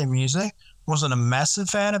fan of their music. Wasn't a massive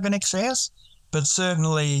fan of INXS, but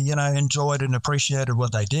certainly, enjoyed and appreciated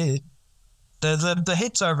what they did. The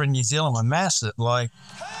hits over in New Zealand were massive. Like,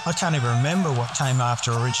 I can't even remember what came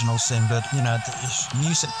after Original Sin, but, the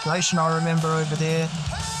New Sensation I remember over there.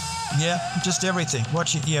 Yeah, just everything.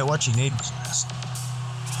 What you need was massive.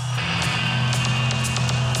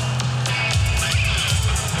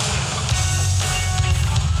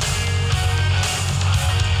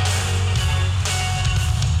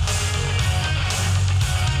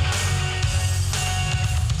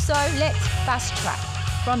 So let's fast track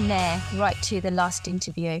from there right to the last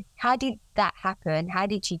interview. How did that happen? How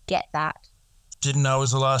did you get that? didn't know it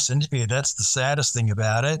was the last interview. That's the saddest thing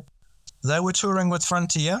about it. They were touring with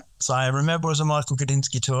Frontier, so I remember it was a Michael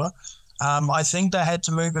Gudinski tour. I think they had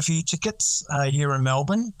to move a few tickets here in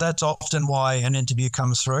Melbourne. That's often why an interview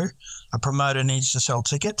comes through. A promoter needs to sell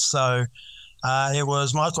tickets. So it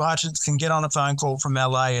was Michael Hutchence can get on a phone call from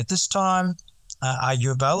LA at this time. Are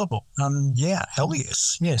you available? Yeah, hell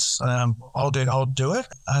yes. Yes, I'll do it.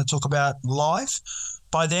 Talk about life.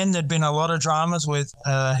 By then, there'd been a lot of dramas with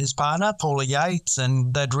his partner, Paula Yates,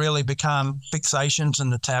 and they'd really become fixations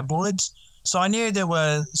in the tabloids. So I knew there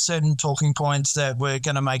were certain talking points that were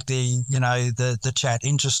going to make the chat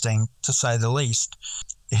interesting, to say the least.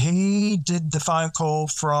 He did the phone call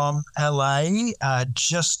from LA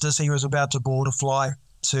just as he was about to board a flight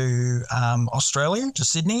to Australia, to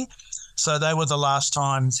Sydney. So they were the last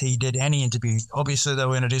times he did any interview. Obviously, they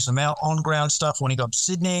were going to do some on-ground stuff when he got to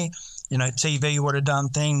Sydney. TV would have done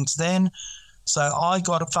things then. So I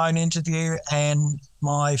got a phone interview, and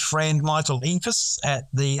my friend Michael Ephus at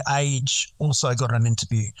The Age also got an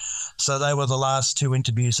interview. So they were the last two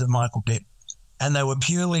interviews that Michael did. And they were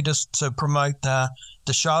purely just to promote the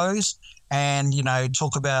shows and,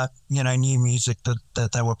 talk about, new music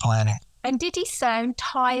that they were planning. And did he sound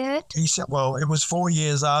tired? He said, well, it was 4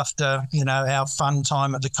 years after, our fun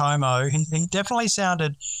time at the Como. He definitely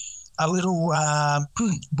sounded a little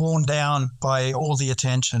worn down by all the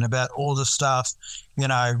attention about all the stuff,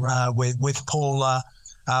 with Paula,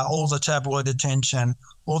 all the tabloid attention,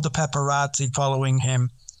 all the paparazzi following him.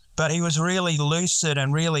 But he was really lucid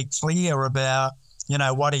and really clear about,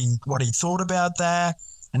 what he thought about that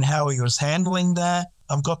and how he was handling that.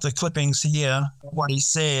 I've got the clippings here, what he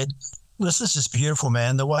said. This is just beautiful,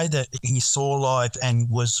 man. The way that he saw life and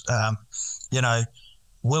was,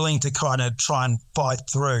 willing to kind of try and fight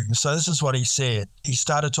through. So this is what he said. He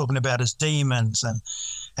started talking about his demons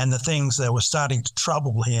and the things that were starting to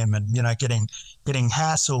trouble him and, getting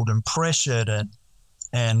hassled and pressured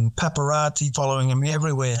and paparazzi following him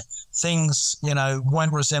everywhere. Things,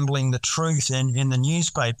 weren't resembling the truth in the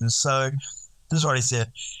newspapers. So this is what he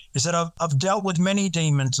said. He said, I've dealt with many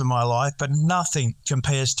demons in my life, but nothing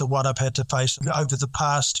compares to what I've had to face over the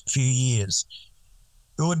past few years.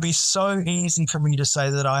 It would be so easy for me to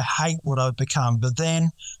say that I hate what I've become, but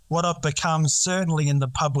then what I've become, certainly in the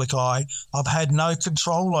public eye, I've had no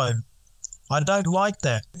control over. I don't like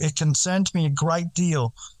that. It concerns me a great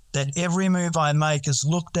deal that every move I make is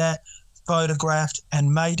looked at, photographed,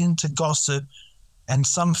 and made into gossip and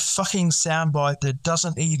some fucking soundbite that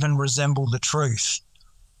doesn't even resemble the truth.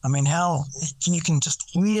 I mean, how you can just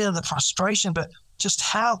hear the frustration, but just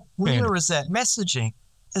how clear is that messaging?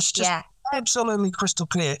 It's just absolutely crystal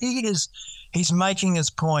clear. He's making his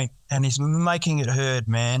point and he's making it heard,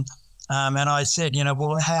 man. And I said,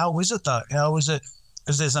 well, how is it though? How is it?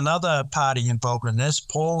 Because there's another party involved in this.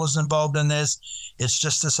 Paul is involved in this. It's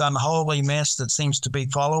just this unholy mess that seems to be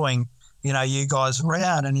following, you guys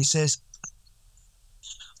around. And he says,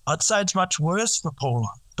 I'd say it's much worse for Paula,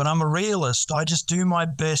 but I'm a realist. I just do my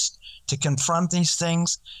best to confront these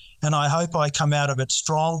things, and I hope I come out of it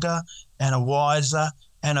stronger and a wiser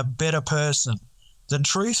and a better person. The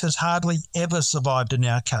truth has hardly ever survived in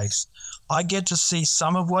our case. I get to see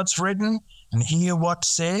some of what's written and hear what's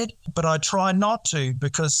said, but I try not to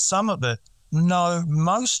because some of it, no,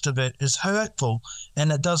 most of it is hurtful,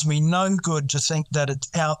 and it does me no good to think that it's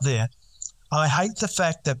out there. I hate the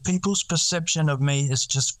fact that people's perception of me is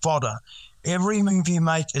just fodder. Every move you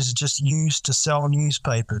make is just used to sell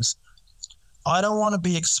newspapers. I don't want to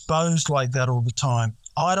be exposed like that all the time.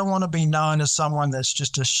 I don't want to be known as someone that's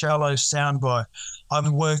just a shallow soundbite.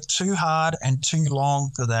 I've worked too hard and too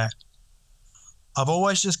long for that. I've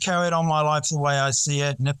always just carried on my life the way I see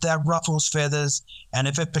it, and if that ruffles feathers and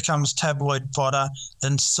if it becomes tabloid fodder,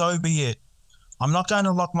 then so be it. I'm not going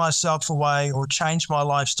to lock myself away or change my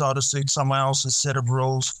lifestyle to suit someone else's set of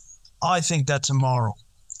rules. I think that's immoral.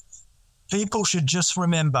 People should just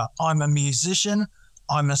remember I'm a musician,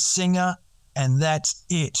 I'm a singer, and that's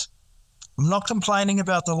it. I'm not complaining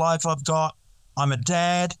about the life I've got. I'm a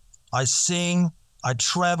dad, I sing, I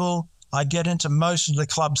travel, I get into most of the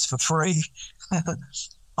clubs for free.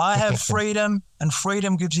 I have freedom, and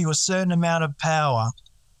freedom gives you a certain amount of power.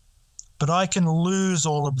 But I can lose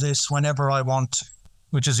all of this whenever I want to.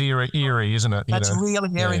 Which is eerie, isn't it? That's really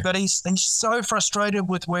eerie, but he's so frustrated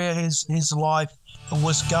with where his life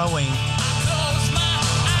was going.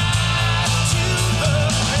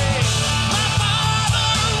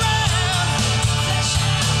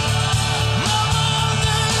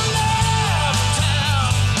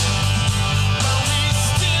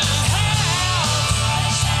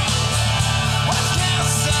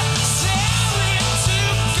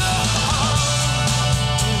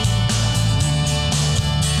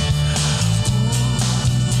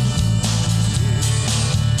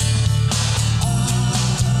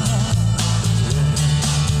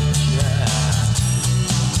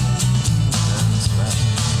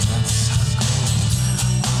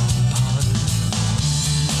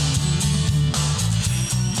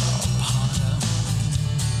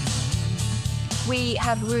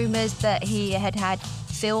 have rumours that he had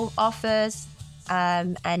film offers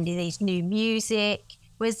and his new music.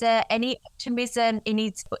 Was there any optimism in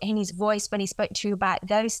his voice when he spoke to you about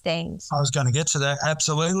those things? I was going to get to that.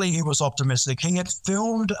 Absolutely, he was optimistic. He had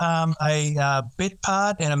filmed a bit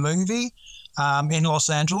part in a movie in Los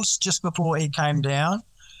Angeles just before he came down.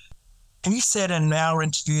 He said in our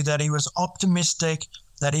interview that he was optimistic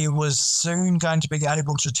that he was soon going to be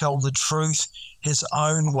able to tell the truth his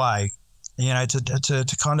own way, you know,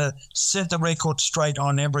 to kind of set the record straight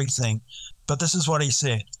on everything. But this is what he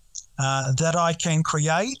said. That I can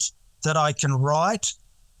create, that I can write,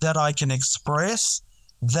 that I can express,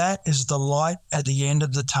 that is the light at the end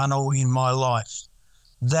of the tunnel in my life.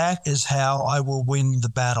 That is how I will win the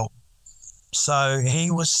battle. So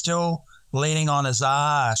he was still leaning on his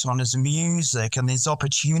art, on his music, and these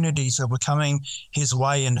opportunities that were coming his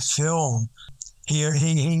way in film.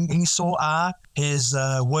 He saw art, his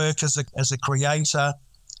work as a creator,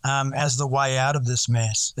 as the way out of this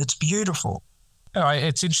mess. It's beautiful.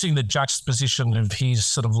 It's interesting, the juxtaposition of his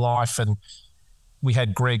sort of life. And we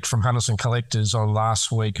had Greg from Hunters and Collectors on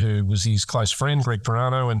last week, who was his close friend, Greg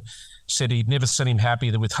Pirano, and said he'd never seen him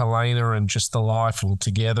happy with Helena and just the life and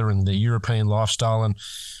together and the European lifestyle. And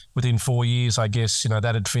within 4 years, I guess, you know,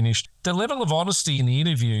 that had finished. The level of honesty in the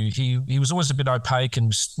interview, he was always a bit opaque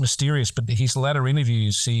and mysterious, but his latter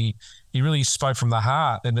interviews, he really spoke from the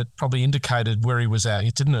heart, and it probably indicated where he was at,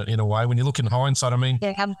 didn't it, in a way? When you look in hindsight, I mean,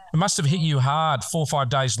 it must have hit you hard 4 or 5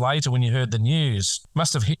 days later when you heard the news.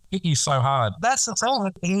 Must have hit you so hard. That's the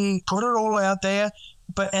thing. He put it all out there,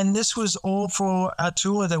 and this was all for a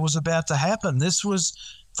tour that was about to happen. This was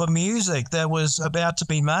for music that was about to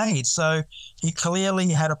be made. So he clearly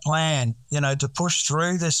had a plan, you know, to push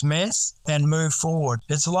through this mess and move forward.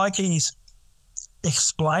 It's like he's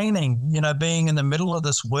explaining, you know, being in the middle of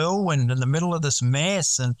this whirlwind, in the middle of this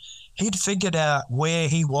mess, and he'd figured out where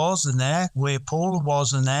he was in that, where Paul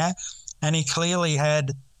was in that, and he clearly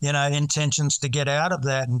had, you know, intentions to get out of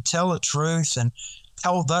that and tell the truth, and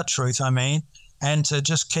tell the truth, I mean, and to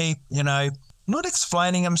just keep, you know, not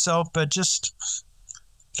explaining himself, but just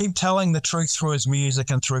keep telling the truth through his music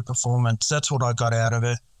and through performance. That's what I got out of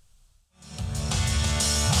it.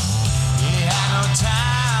 He had no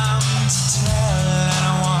time to tell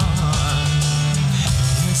anyone.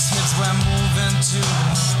 His hits were moving to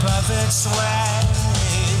perfect sway.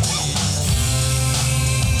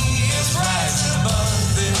 He is rising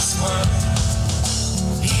above this world.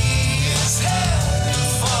 He is heading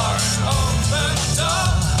for an open door.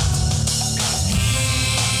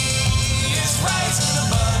 He is rising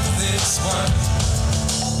above this world.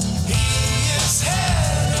 He is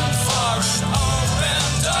heading for an open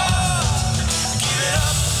door. Give it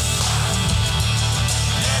up.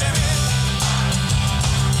 Let him in.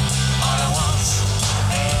 All at once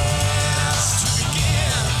is to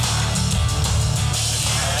begin.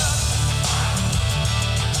 Give it up.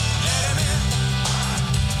 Let him in.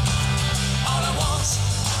 All at once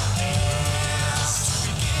is to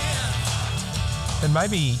begin. And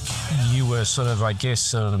maybe you were sort of, I guess,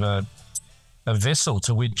 sort of a vessel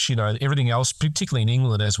to which, you know, everything else, particularly in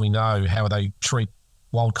England, as we know, how they treat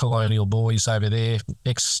wild colonial boys over there,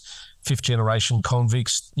 ex-fifth generation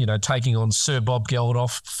convicts, you know, taking on Sir Bob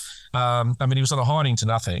Geldof. I mean, he was on a hiding to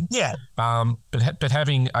nothing. Yeah. But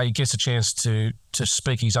having, I guess, a chance to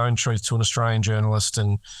speak his own truth to an Australian journalist,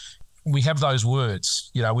 and we have those words.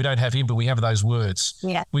 You know, we don't have him, but we have those words,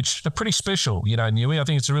 which are pretty special. You know, Newey, I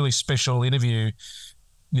think it's a really special interview,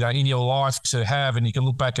 you know, in your life to have, and you can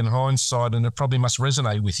look back in hindsight and it probably must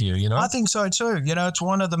resonate with you, you know? I think so too. You know, it's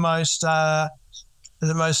one of the most kind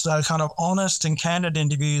of honest and candid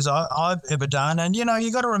interviews I've ever done. And, you know,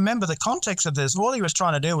 you got to remember the context of this. All he was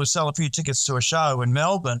trying to do was sell a few tickets to a show in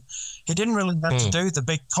Melbourne. He didn't really have to do the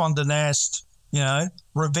big Condé Nast, you know,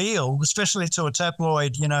 reveal, especially to a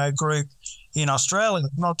tabloid, you know, group in Australia.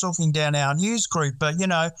 I'm not talking down our news group, but, you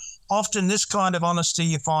know, often this kind of honesty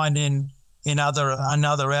you find in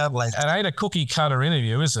another outlet. It ain't a cookie cutter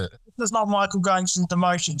interview, is it? There's not Michael going through the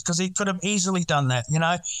motions, because he could have easily done that, you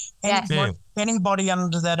know. Anybody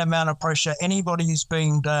under that amount of pressure, anybody who's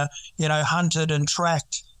been, you know, hunted and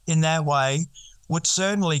tracked in that way would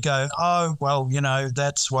certainly go, oh, well, you know,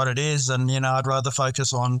 that's what it is, and, you know, I'd rather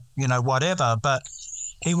focus on, you know, whatever. But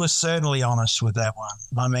he was certainly honest with that one.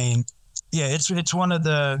 I mean, yeah, it's one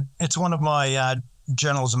of my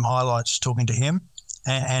journalism highlights, talking to him.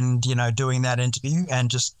 And, you know, doing that interview and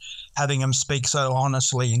just having him speak so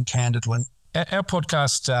honestly and candidly. Our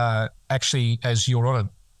podcast, actually, as you're on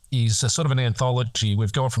it, is a sort of an anthology.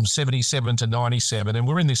 We've gone from 77 to 97, and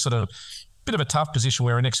we're in this sort of bit of a tough position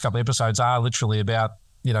where our next couple of episodes are literally about,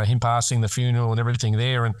 you know, him passing, the funeral and everything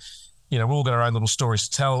there. And we've all got our own little stories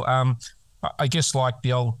to tell. I guess like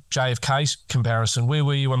the old JFK comparison, where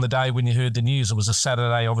were you on the day when you heard the news? It was a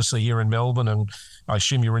Saturday, obviously, here in Melbourne, and I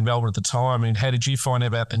assume you were in Melbourne at the time. I mean, how did you find out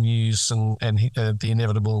about the news and the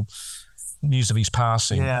inevitable news of his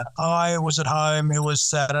passing? Yeah, I was at home. It was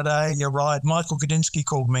Saturday. You're right. Michael Gudinski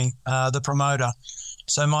called me, the promoter.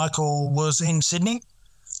 So Michael was in Sydney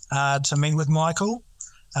to meet with Michael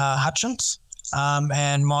Hutchence.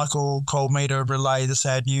 And Michael called me to relay the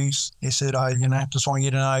sad news. He said, I just want you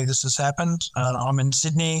to know this has happened. I'm in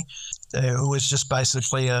Sydney. It was just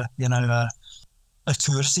basically a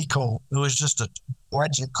courtesy call. It was just a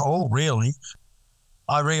tragic call, really.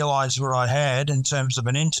 I realised what I had in terms of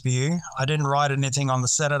an interview. I didn't write anything on the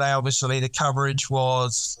Saturday. Obviously, the coverage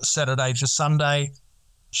was Saturday to Sunday,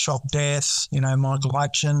 shock death, Michael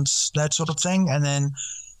Hutchence, that sort of thing. And then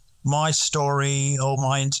my story or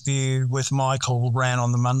my interview with Michael ran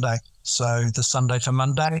on the Monday. So the Sunday to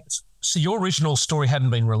Monday. So your original story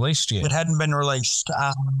hadn't been released yet? It hadn't been released.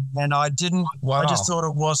 And I didn't, wow. I just thought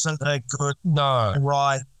it wasn't a good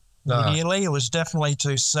write immediately. It was definitely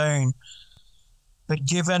too soon. But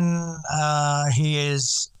given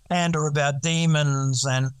his pander about demons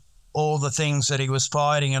and all the things that he was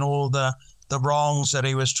fighting and all the wrongs that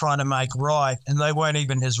he was trying to make right, and they weren't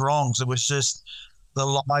even his wrongs, it was just the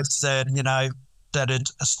lives that, that had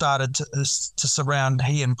started to surround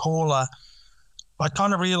he and Paula, I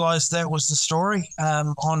kind of realised that was the story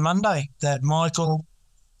on Monday, that Michael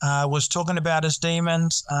was talking about his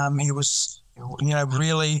demons. He was,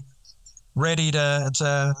 really ready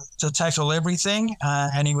to tackle everything,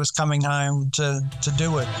 and he was coming home to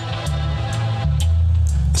do it.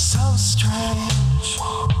 It's so strange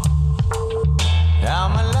how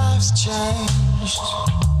my life's changed.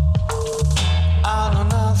 I know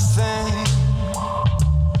nothing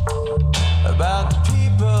about the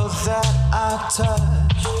people that I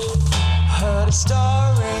touched. Heard a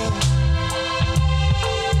story,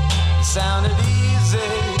 it sounded easy.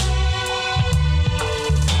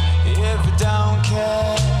 If you don't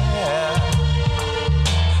care,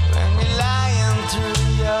 when me lying through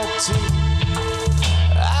your teeth,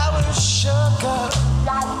 I was shook up,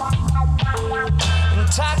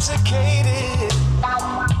 intoxicated.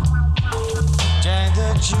 Drank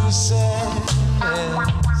the juices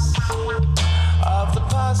of the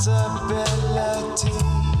possibility.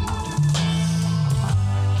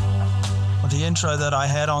 The intro that I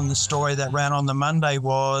had on the story that ran on the Monday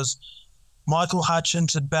was Michael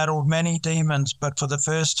Hutchence had battled many demons, but for the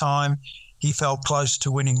first time, he felt close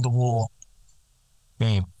to winning the war.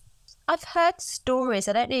 Damn. I've heard stories,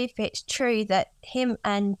 I don't know if it's true, that him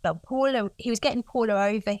and Paula, he was getting Paula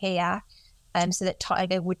over here so that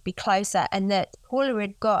Tiger would be closer, and that Paula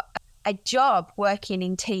had got a job working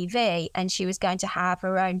in TV and she was going to have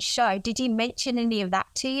her own show. Did he mention any of that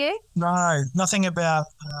to you? No, nothing about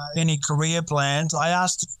any career plans. I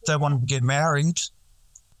asked if they wanted to get married.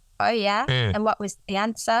 Oh, yeah? And what was the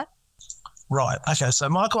answer? Right. Okay, so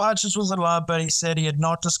Michael Hutchence was in love, but he said he had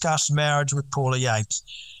not discussed marriage with Paula Yates.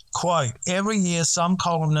 Quote, every year some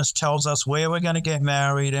columnist tells us where we're going to get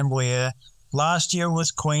married and where. Last year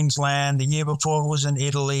was Queensland. The year before it was in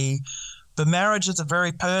Italy. But marriage is a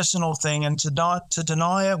very personal thing, and to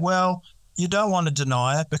deny it, well, you don't want to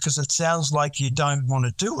deny it because it sounds like you don't want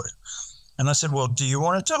to do it. And I said, well, do you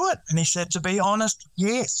want to do it? And he said, to be honest,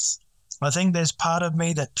 yes. I think there's part of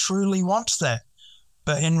me that truly wants that.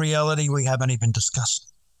 But in reality, we haven't even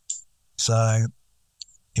discussed it. So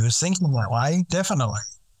he was thinking that way, definitely.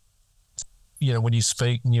 When you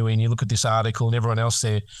speak, Newey, and you look at this article and everyone else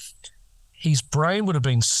there, his brain would have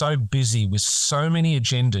been so busy with so many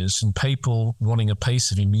agendas and people wanting a piece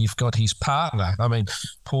of him. You've got his partner. I mean,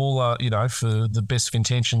 Paula, for the best of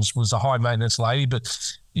intentions, was a high maintenance lady, but,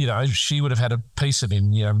 she would have had a piece of him.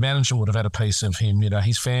 Management would have had a piece of him,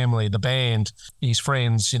 his family, the band, his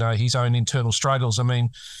friends, his own internal struggles. I mean,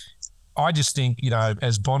 I just think,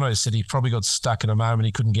 as Bono said, he probably got stuck in a moment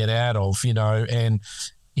he couldn't get out of, and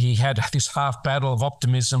he had this half battle of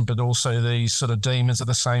optimism, but also these sort of demons at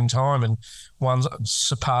the same time, and one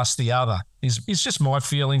surpassed the other. Is just my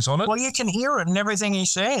feelings on it. Well, you can hear it in everything he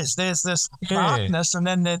says. There's this darkness, and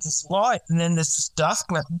then there's this light, and then there's this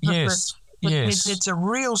darkness. Yes, yes. It's a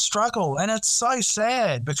real struggle, and it's so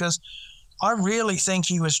sad because I really think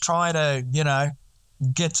he was trying to,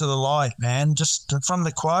 get to the light, man, just from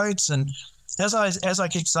the quotes. And as I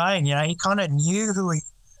keep saying, he kind of knew who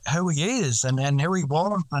he is and who he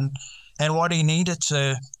was and what he needed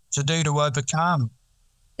to do to overcome.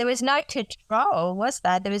 There was no control, was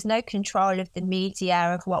there? There was no control of the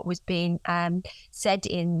media, of what was being said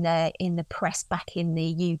in the press back in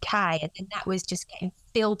the UK, and that was just getting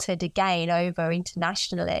filtered again over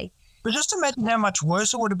internationally. But just imagine how much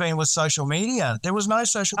worse it would have been with social media. There was no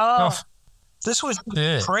social. Oh. This was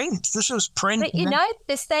print. This was print. But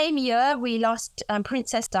the same year we lost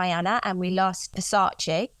Princess Diana and we lost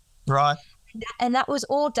Versace. Right. And that was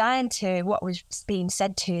all down to what was being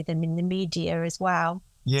said to them in the media as well.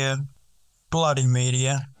 Yeah. Bloody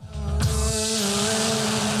media.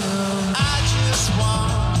 I just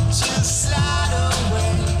want to slide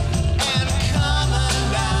away and come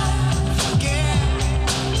alive again.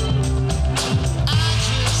 I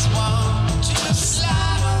just want to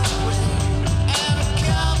slide away and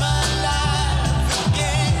come alive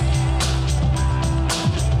again.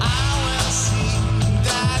 I will see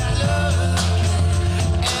that love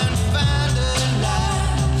and find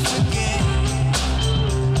alive again.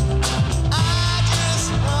 I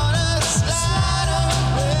just wanna slide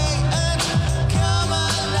away and come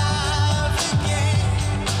alive again.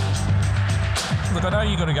 Look, I know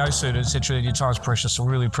you got to go soon, etc. Your time's precious. I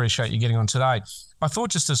really appreciate you getting on today. I thought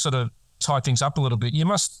just to sort of tie things up a little bit, you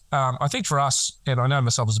must, I think for us, and I know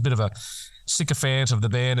myself as a bit of a sycophant of the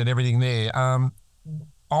band and everything there,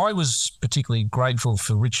 I was particularly grateful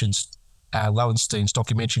for Richard's Lowenstein's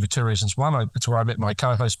documentary for two reasons. One, it's where I met my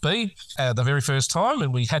co-host B the very first time,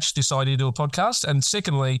 and we hatched this idea to a podcast. And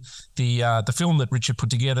secondly, the film that Richard put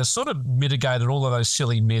together sort of mitigated all of those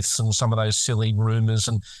silly myths and some of those silly rumours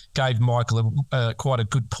and gave Michael quite a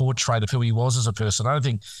good portrait of who he was as a person. I don't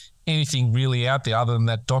think anything really out there other than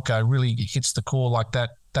that doco really hits the core like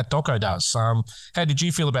that doco does. How did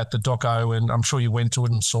you feel about the doco? And I'm sure you went to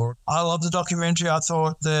it and saw it. I love the documentary. I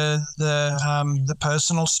thought the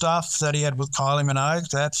personal stuff that he had with Kylie Minogue,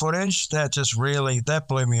 that footage, that just really, that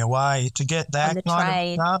blew me away. To get that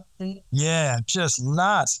kind of stuff, yeah, just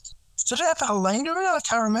nuts. Did it have Helena in it? I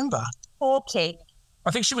can't remember. Okay. I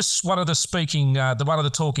think she was one of the speaking, one of the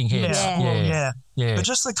talking heads. Yeah. But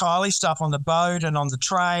just the Kylie stuff on the boat and on the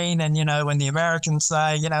train, and when the Americans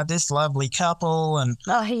say, this lovely couple, and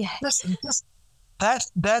just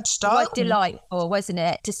that stuff. It was delightful, wasn't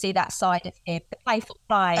it, to see that side of him, the playful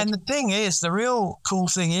side. And the thing is, the real cool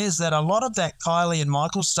thing is that a lot of that Kylie and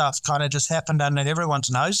Michael stuff kind of just happened under everyone's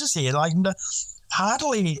noses here. Like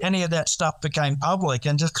hardly any of that stuff became public,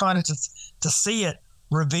 and just kind of to see it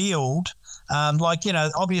revealed.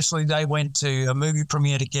 Obviously they went to a movie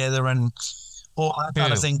premiere together and all that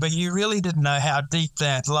kind of thing, but you really didn't know how deep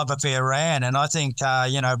that love affair ran. And I think,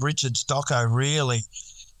 Richard's doco really,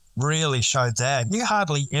 really showed that. You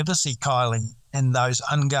hardly ever see Kylie in those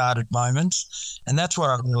unguarded moments, and that's what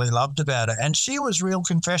I really loved about it. And she was real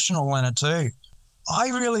confessional in it too. I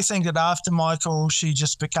really think that after Michael, she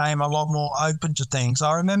just became a lot more open to things.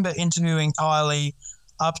 I remember interviewing Kylie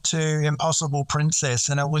up to Impossible Princess,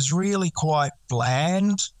 and it was really quite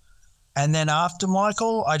bland. And then after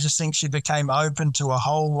Michael, I just think she became open to a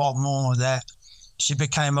whole lot more. That she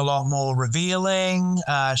became a lot more revealing.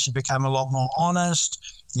 She became a lot more honest.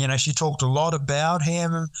 She talked a lot about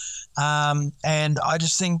him, and I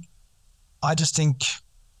just think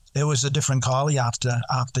it was a different Kylie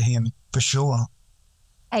after him for sure.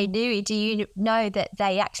 Hey, Louis, do you know that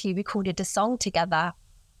they actually recorded a song together?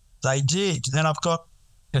 They did. Then I've got.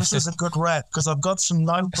 This is a good rap because I've got some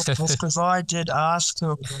notes because I did ask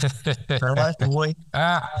to week.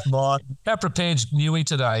 How prepared Newey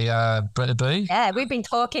today, B? Yeah, we've been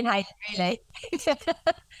talking, hey, really.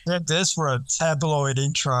 Get this for a tabloid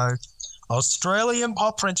intro. Australian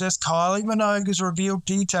pop princess Kylie Minogue has revealed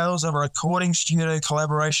details of a recording studio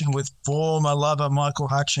collaboration with former lover Michael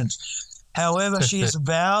Hutchence. However, she has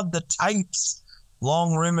vowed the tapes,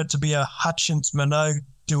 long rumoured to be a Hutchence-Minogue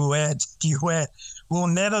duet, will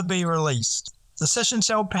never be released. The sessions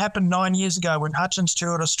happened 9 years ago when Hutchence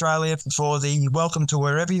toured Australia for the Welcome to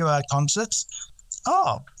Wherever You Are concerts.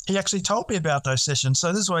 Oh, he actually told me about those sessions.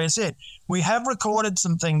 So this is what he said. We have recorded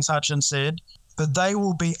some things, Hutchence said, but they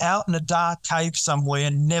will be out in a dark cave somewhere,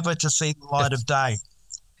 never to see the light of day.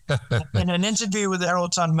 In an interview with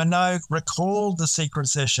Herald Sun, Minogue recalled the secret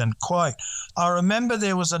session. Quote, I remember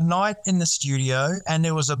there was a night in the studio and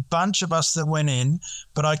there was a bunch of us that went in,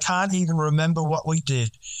 but I can't even remember what we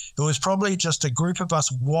did. It was probably just a group of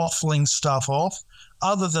us waffling stuff off.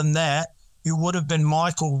 Other than that, it would have been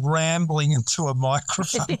Michael rambling into a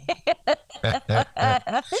microphone.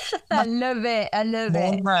 I love it.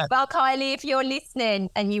 Well, Kylie, if you're listening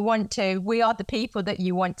and you want to, we are the people that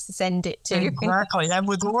you want to send it to. Exactly. And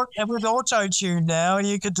with auto-tune now,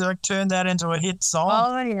 you could turn that into a hit song.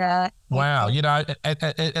 Oh, yeah. Wow.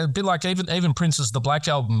 A bit like even Prince's The Black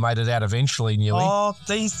Album made it out eventually, Newey. Oh,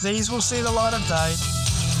 these will see the light of day.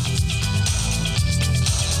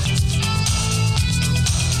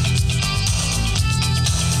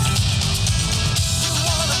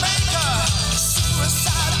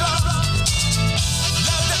 Suicide bomber.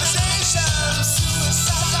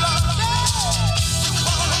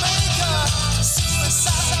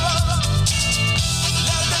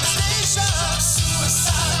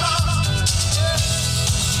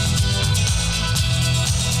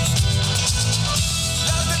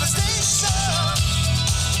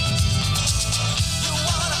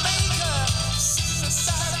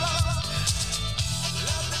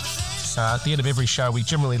 At the end of every show, we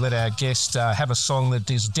generally let our guest have a song that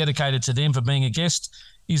is dedicated to them for being a guest.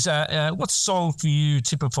 What song for you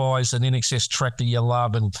typifies an NXS track that you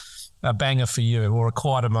love and a banger for you, or a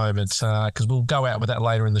quieter moment? Because we'll go out with that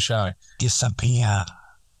later in the show. Disappear.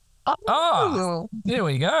 Oh, there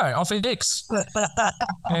we go. Off index.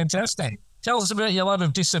 Fantastic. Tell us about your love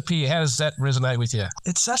of Disappear. How does that resonate with you?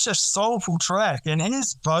 It's such a soulful track, and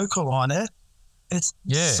his vocal on it, it's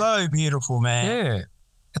so beautiful, man. Yeah.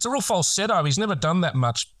 It's a real falsetto. He's never done that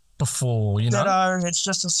much before, you know? It's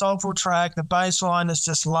just a soulful track. The bass line is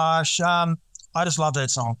just lush. I just love that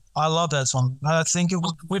song. I love that song. I think it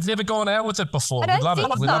was... We've never gone out with it before. I We'd love it.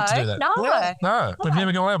 don't We'd think love to do that. No. Yeah. No, we've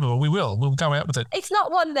never gone out before. We will. We'll go out with it. It's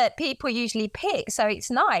not one that people usually pick, so it's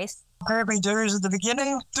nice. Herbie do's at the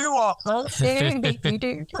beginning. Do what?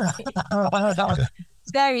 Do.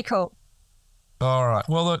 Very cool. All right.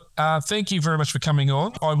 Well, look, thank you very much for coming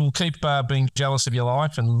on. I will keep being jealous of your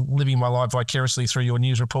life and living my life vicariously through your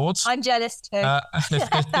news reports. I'm jealous too.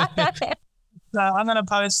 So I'm going to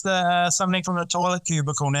post something from the toilet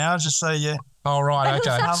cubicle now, just so you... All right.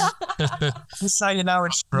 Okay. Just so you know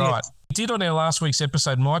it's... Right. We did on our last week's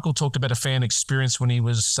episode, Michael talked about a fan experience when he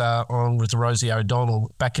was on with Rosie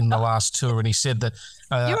O'Donnell back in the last tour, and he said that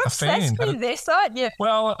You're a fan... obsessed with this, aren't you?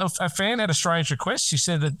 Well, a fan had a strange request. She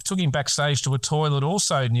said that took him backstage to a toilet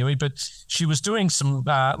also, Newey, but she was doing some,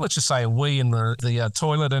 let's just say a wee in the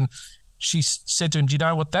toilet, and she said to him, do you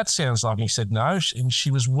know what that sounds like? And he said, no. And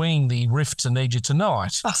she was weeing the riff to Need You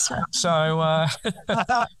Tonight. So,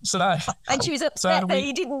 And she was upset that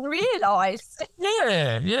he didn't realise.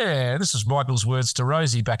 Yeah. This is Michael's words to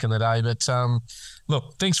Rosie back in the day. But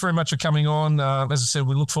look, thanks very much for coming on. As I said,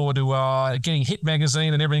 we look forward to getting Hit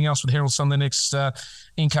Magazine and everything else with Herald Sun the next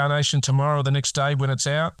incarnation tomorrow or the next day when it's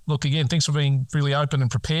out. Look, again, thanks for being really open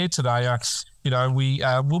and prepared today.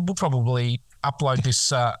 We'll probably upload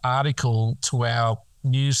this article to our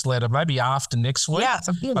newsletter maybe after next week. Yeah,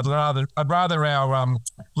 I'd rather our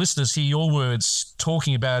listeners hear your words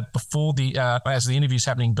talking about it before the as the interview's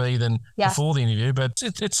happening than before the interview. But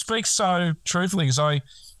it speaks so truthfully, because I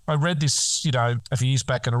read this a few years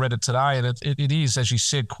back and I read it today, and it is, as you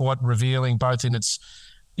said, quite revealing, both in its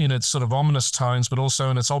sort of ominous tones but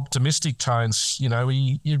also in its optimistic tones.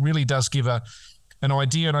 It really does give an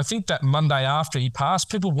idea. And I think that Monday after he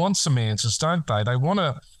passed, people want some answers, don't they? They want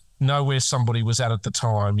to know where somebody was at the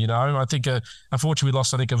time, I think, unfortunately, we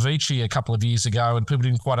lost, Avicii a couple of years ago, and people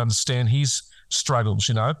didn't quite understand his struggles,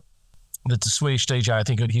 The Swedish DJ, I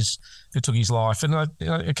think, who took his life. And I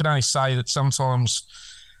can only say that sometimes,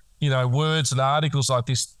 words and articles like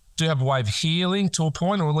this do have a way of healing to a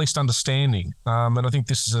point, or at least understanding. And I think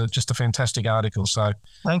this is just a fantastic article. So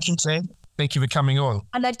thank you, Ted. Thank you for coming on.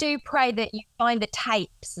 And I do pray that you find the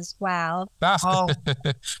tapes as well. Oh,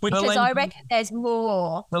 because I reckon there's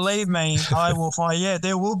more. Believe me, I will find. Yeah,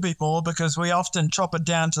 there will be more, because we often chop it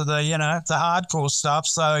down to the hardcore stuff.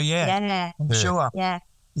 So I'm sure.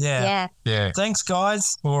 Yeah. Thanks,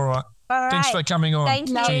 guys. All right. Thanks for coming on. Thank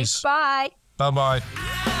you. Cheers. Bye. Bye.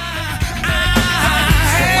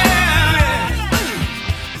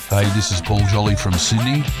 Hey, this is Paul Jolly from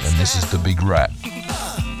Sydney, and this is The Big Rat.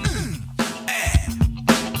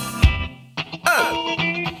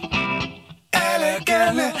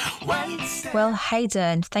 Well,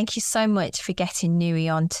 Hayden, thank you so much for getting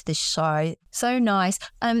Newey onto the show. So nice.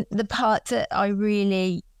 The part that I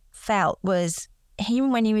really felt was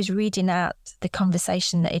him when he was reading out the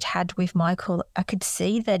conversation that he'd had with Michael. I could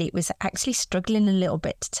see that it was actually struggling a little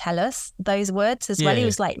bit to tell us those words as well. He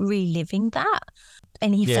was like reliving that,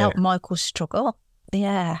 and he felt Michael's struggle.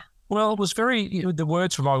 Yeah. Well, it was the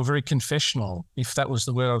words from Michael were very confessional, if that was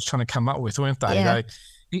the word I was trying to come up with, weren't they? Yeah.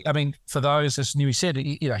 For those, as Newey said,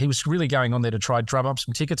 he was really going on there to try and drum up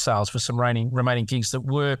some ticket sales for some remaining gigs that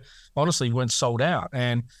weren't sold out.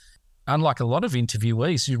 And unlike a lot of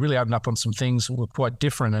interviewees, you really opened up on some things that were quite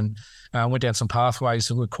different and went down some pathways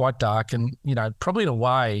that were quite dark. And, probably in a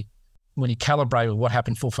way, when you calibrate with what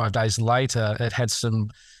happened 4 or 5 days later, it had some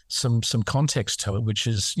context to it, which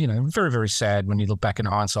is, very, very sad when you look back in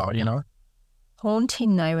hindsight,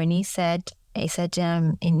 Haunting though, when he said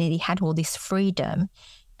he had all this freedom,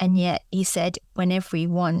 and yet he said whenever he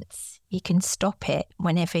wants, he can stop it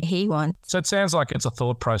whenever he wants. So it sounds like it's a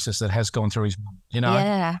thought process that has gone through his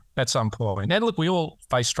mind, at some point. And look, we all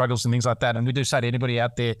face struggles and things like that. And we do say to anybody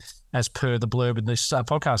out there, as per the blurb in this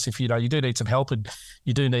podcast, if you do need some help and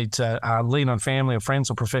you do need to lean on family or friends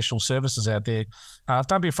or professional services out there,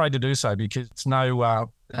 don't be afraid to do so, because it's no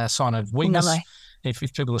sign of weakness. No. If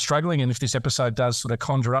people are struggling, and if this episode does sort of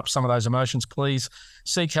conjure up some of those emotions, please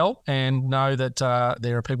seek help and know that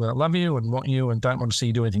there are people that love you and want you and don't want to see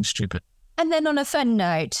you do anything stupid. And then on a fun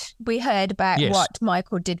note, we heard about what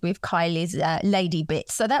Michael did with Kylie's lady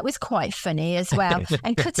bits. So that was quite funny as well.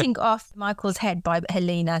 And cutting off Michael's head by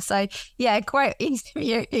Helena. So, yeah, great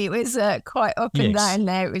interview. It was quite up and down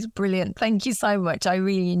there. It was brilliant. Thank you so much. I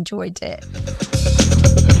really enjoyed it. That's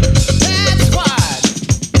why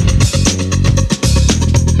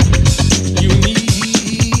you need.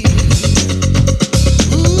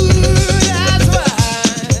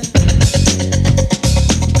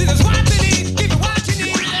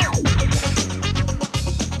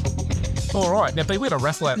 All right. Now, B, we had a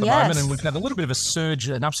raffle at the moment, and we've had a little bit of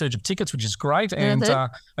an upsurge of tickets, which is great. And I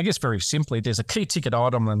guess very simply, there's a key ticket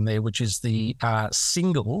item in there, which is the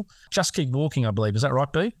single, Just Keep Walking, I believe. Is that right,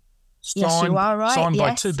 B? Yes, you are right. Signed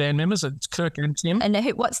by two band members. It's Kirk and Tim. And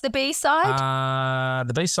what's the B-side?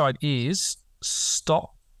 The B-side is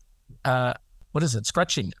Stop. What is it?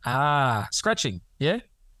 Scratching. Scratching. Yeah?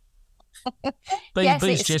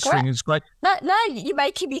 B's gesturing is great. No, you're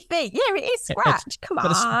making me think. Yeah, it is scratch. Come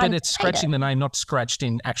on. But it's scratching the name, not scratched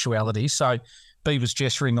in actuality. So B was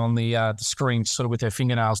gesturing on the screen sort of with her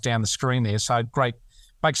fingernails down the screen there. So great.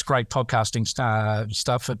 Makes great podcasting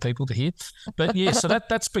stuff for people to hear. But yeah, so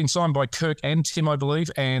that's been signed by Kirk and Tim, I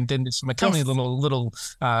believe. And then there's some accompanying little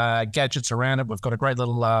gadgets around it. We've got a great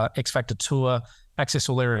little X Factor tour, Access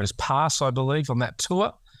All Areas pass, I believe, on that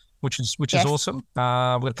tour, which is awesome. We've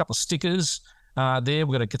got a couple of stickers there.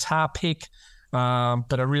 We've got a guitar pick. But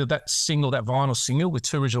that vinyl single with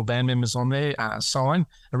two original band members on there, signed,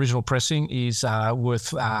 original pressing is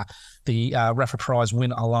worth the raffle prize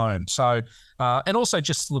win alone. So, and also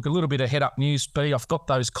just look a little bit of head up news, B. I've got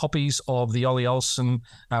those copies of the Ollie Olsen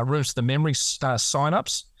Rooms to the Memory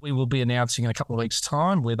sign-ups. We will be announcing in a couple of weeks'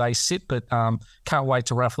 time where they sit, but can't wait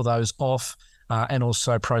to raffle those off. And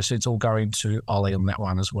also proceeds all going to Ollie on that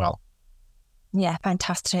one as well. Yeah,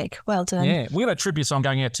 fantastic. Well done. Yeah, we got a tribute song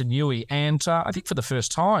going out to Newey, and I think for the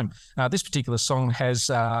first time, this particular song has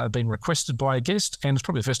been requested by a guest, and it's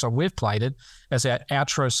probably the first time we've played it as our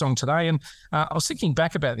outro song today. And I was thinking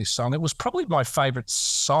back about this song. It was probably my favourite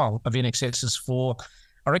song of NXS's for,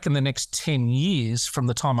 I reckon, the next 10 years from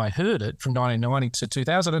the time I heard it, from 1990 to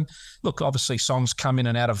 2000. And look, obviously songs come in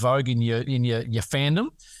and out of vogue in your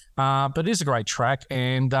fandom. But it is a great track,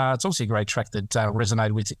 and it's obviously a great track that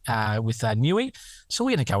resonated with Newey. So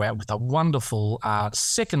we're going to go out with a wonderful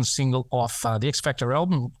second single off the X Factor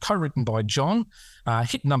album, co-written by John,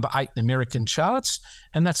 hit number 8 in the American charts,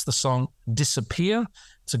 and that's the song Disappear.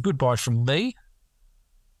 It's a goodbye from me.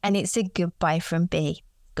 And it's a goodbye from B.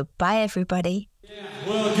 Goodbye, everybody. Yeah,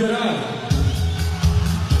 well, good on.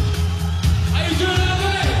 How you doing,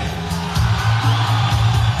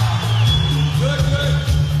 Good.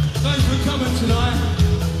 Thanks for coming tonight.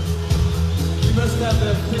 You must have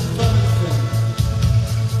the big fun thing.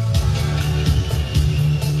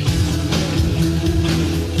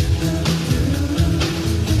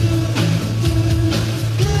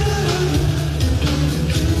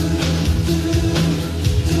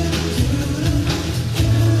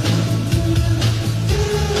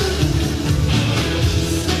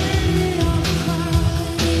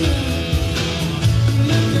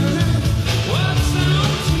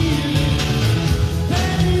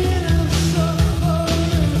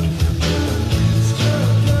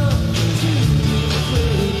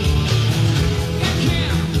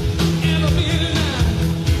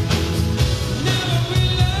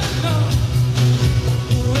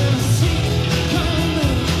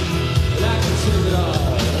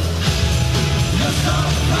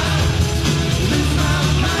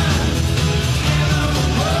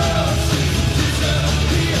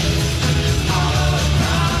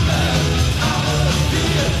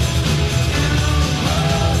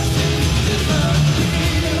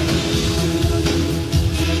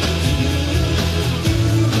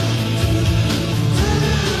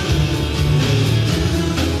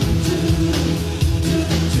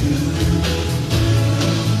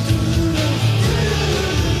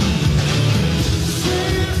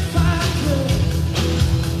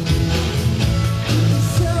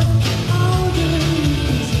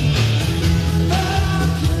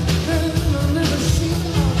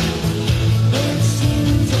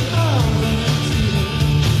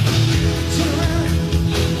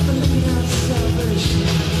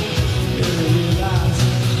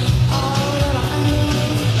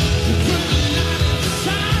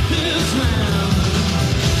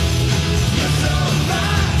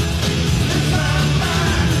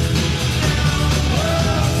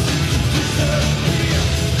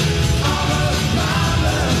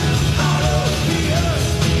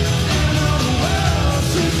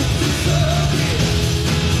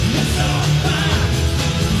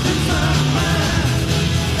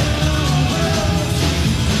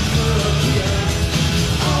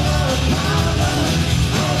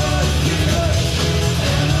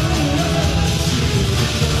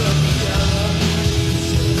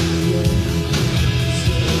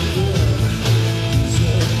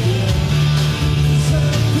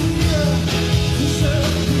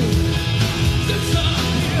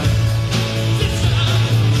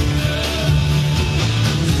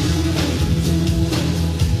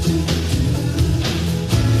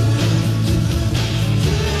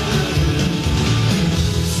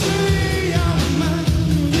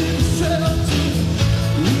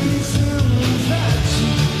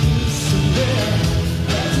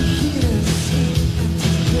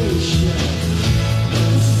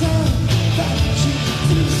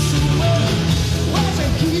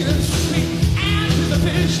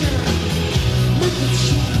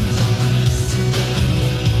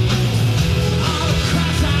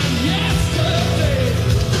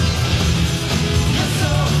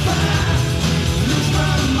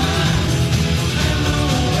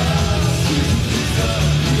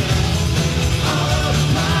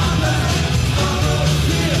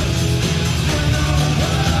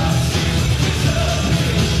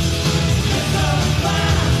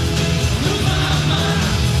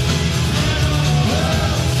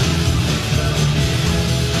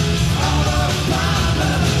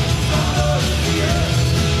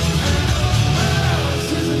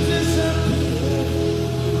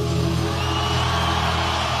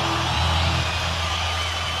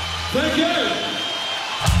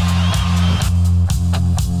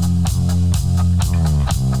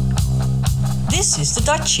 This is the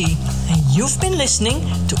Dutchie, and you've been listening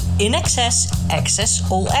to In Excess, Access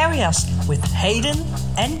All Areas with Hayden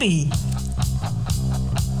and B.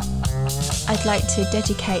 I'd like to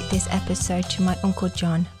dedicate this episode to my Uncle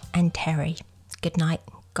John and Terry. Good night.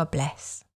 God bless.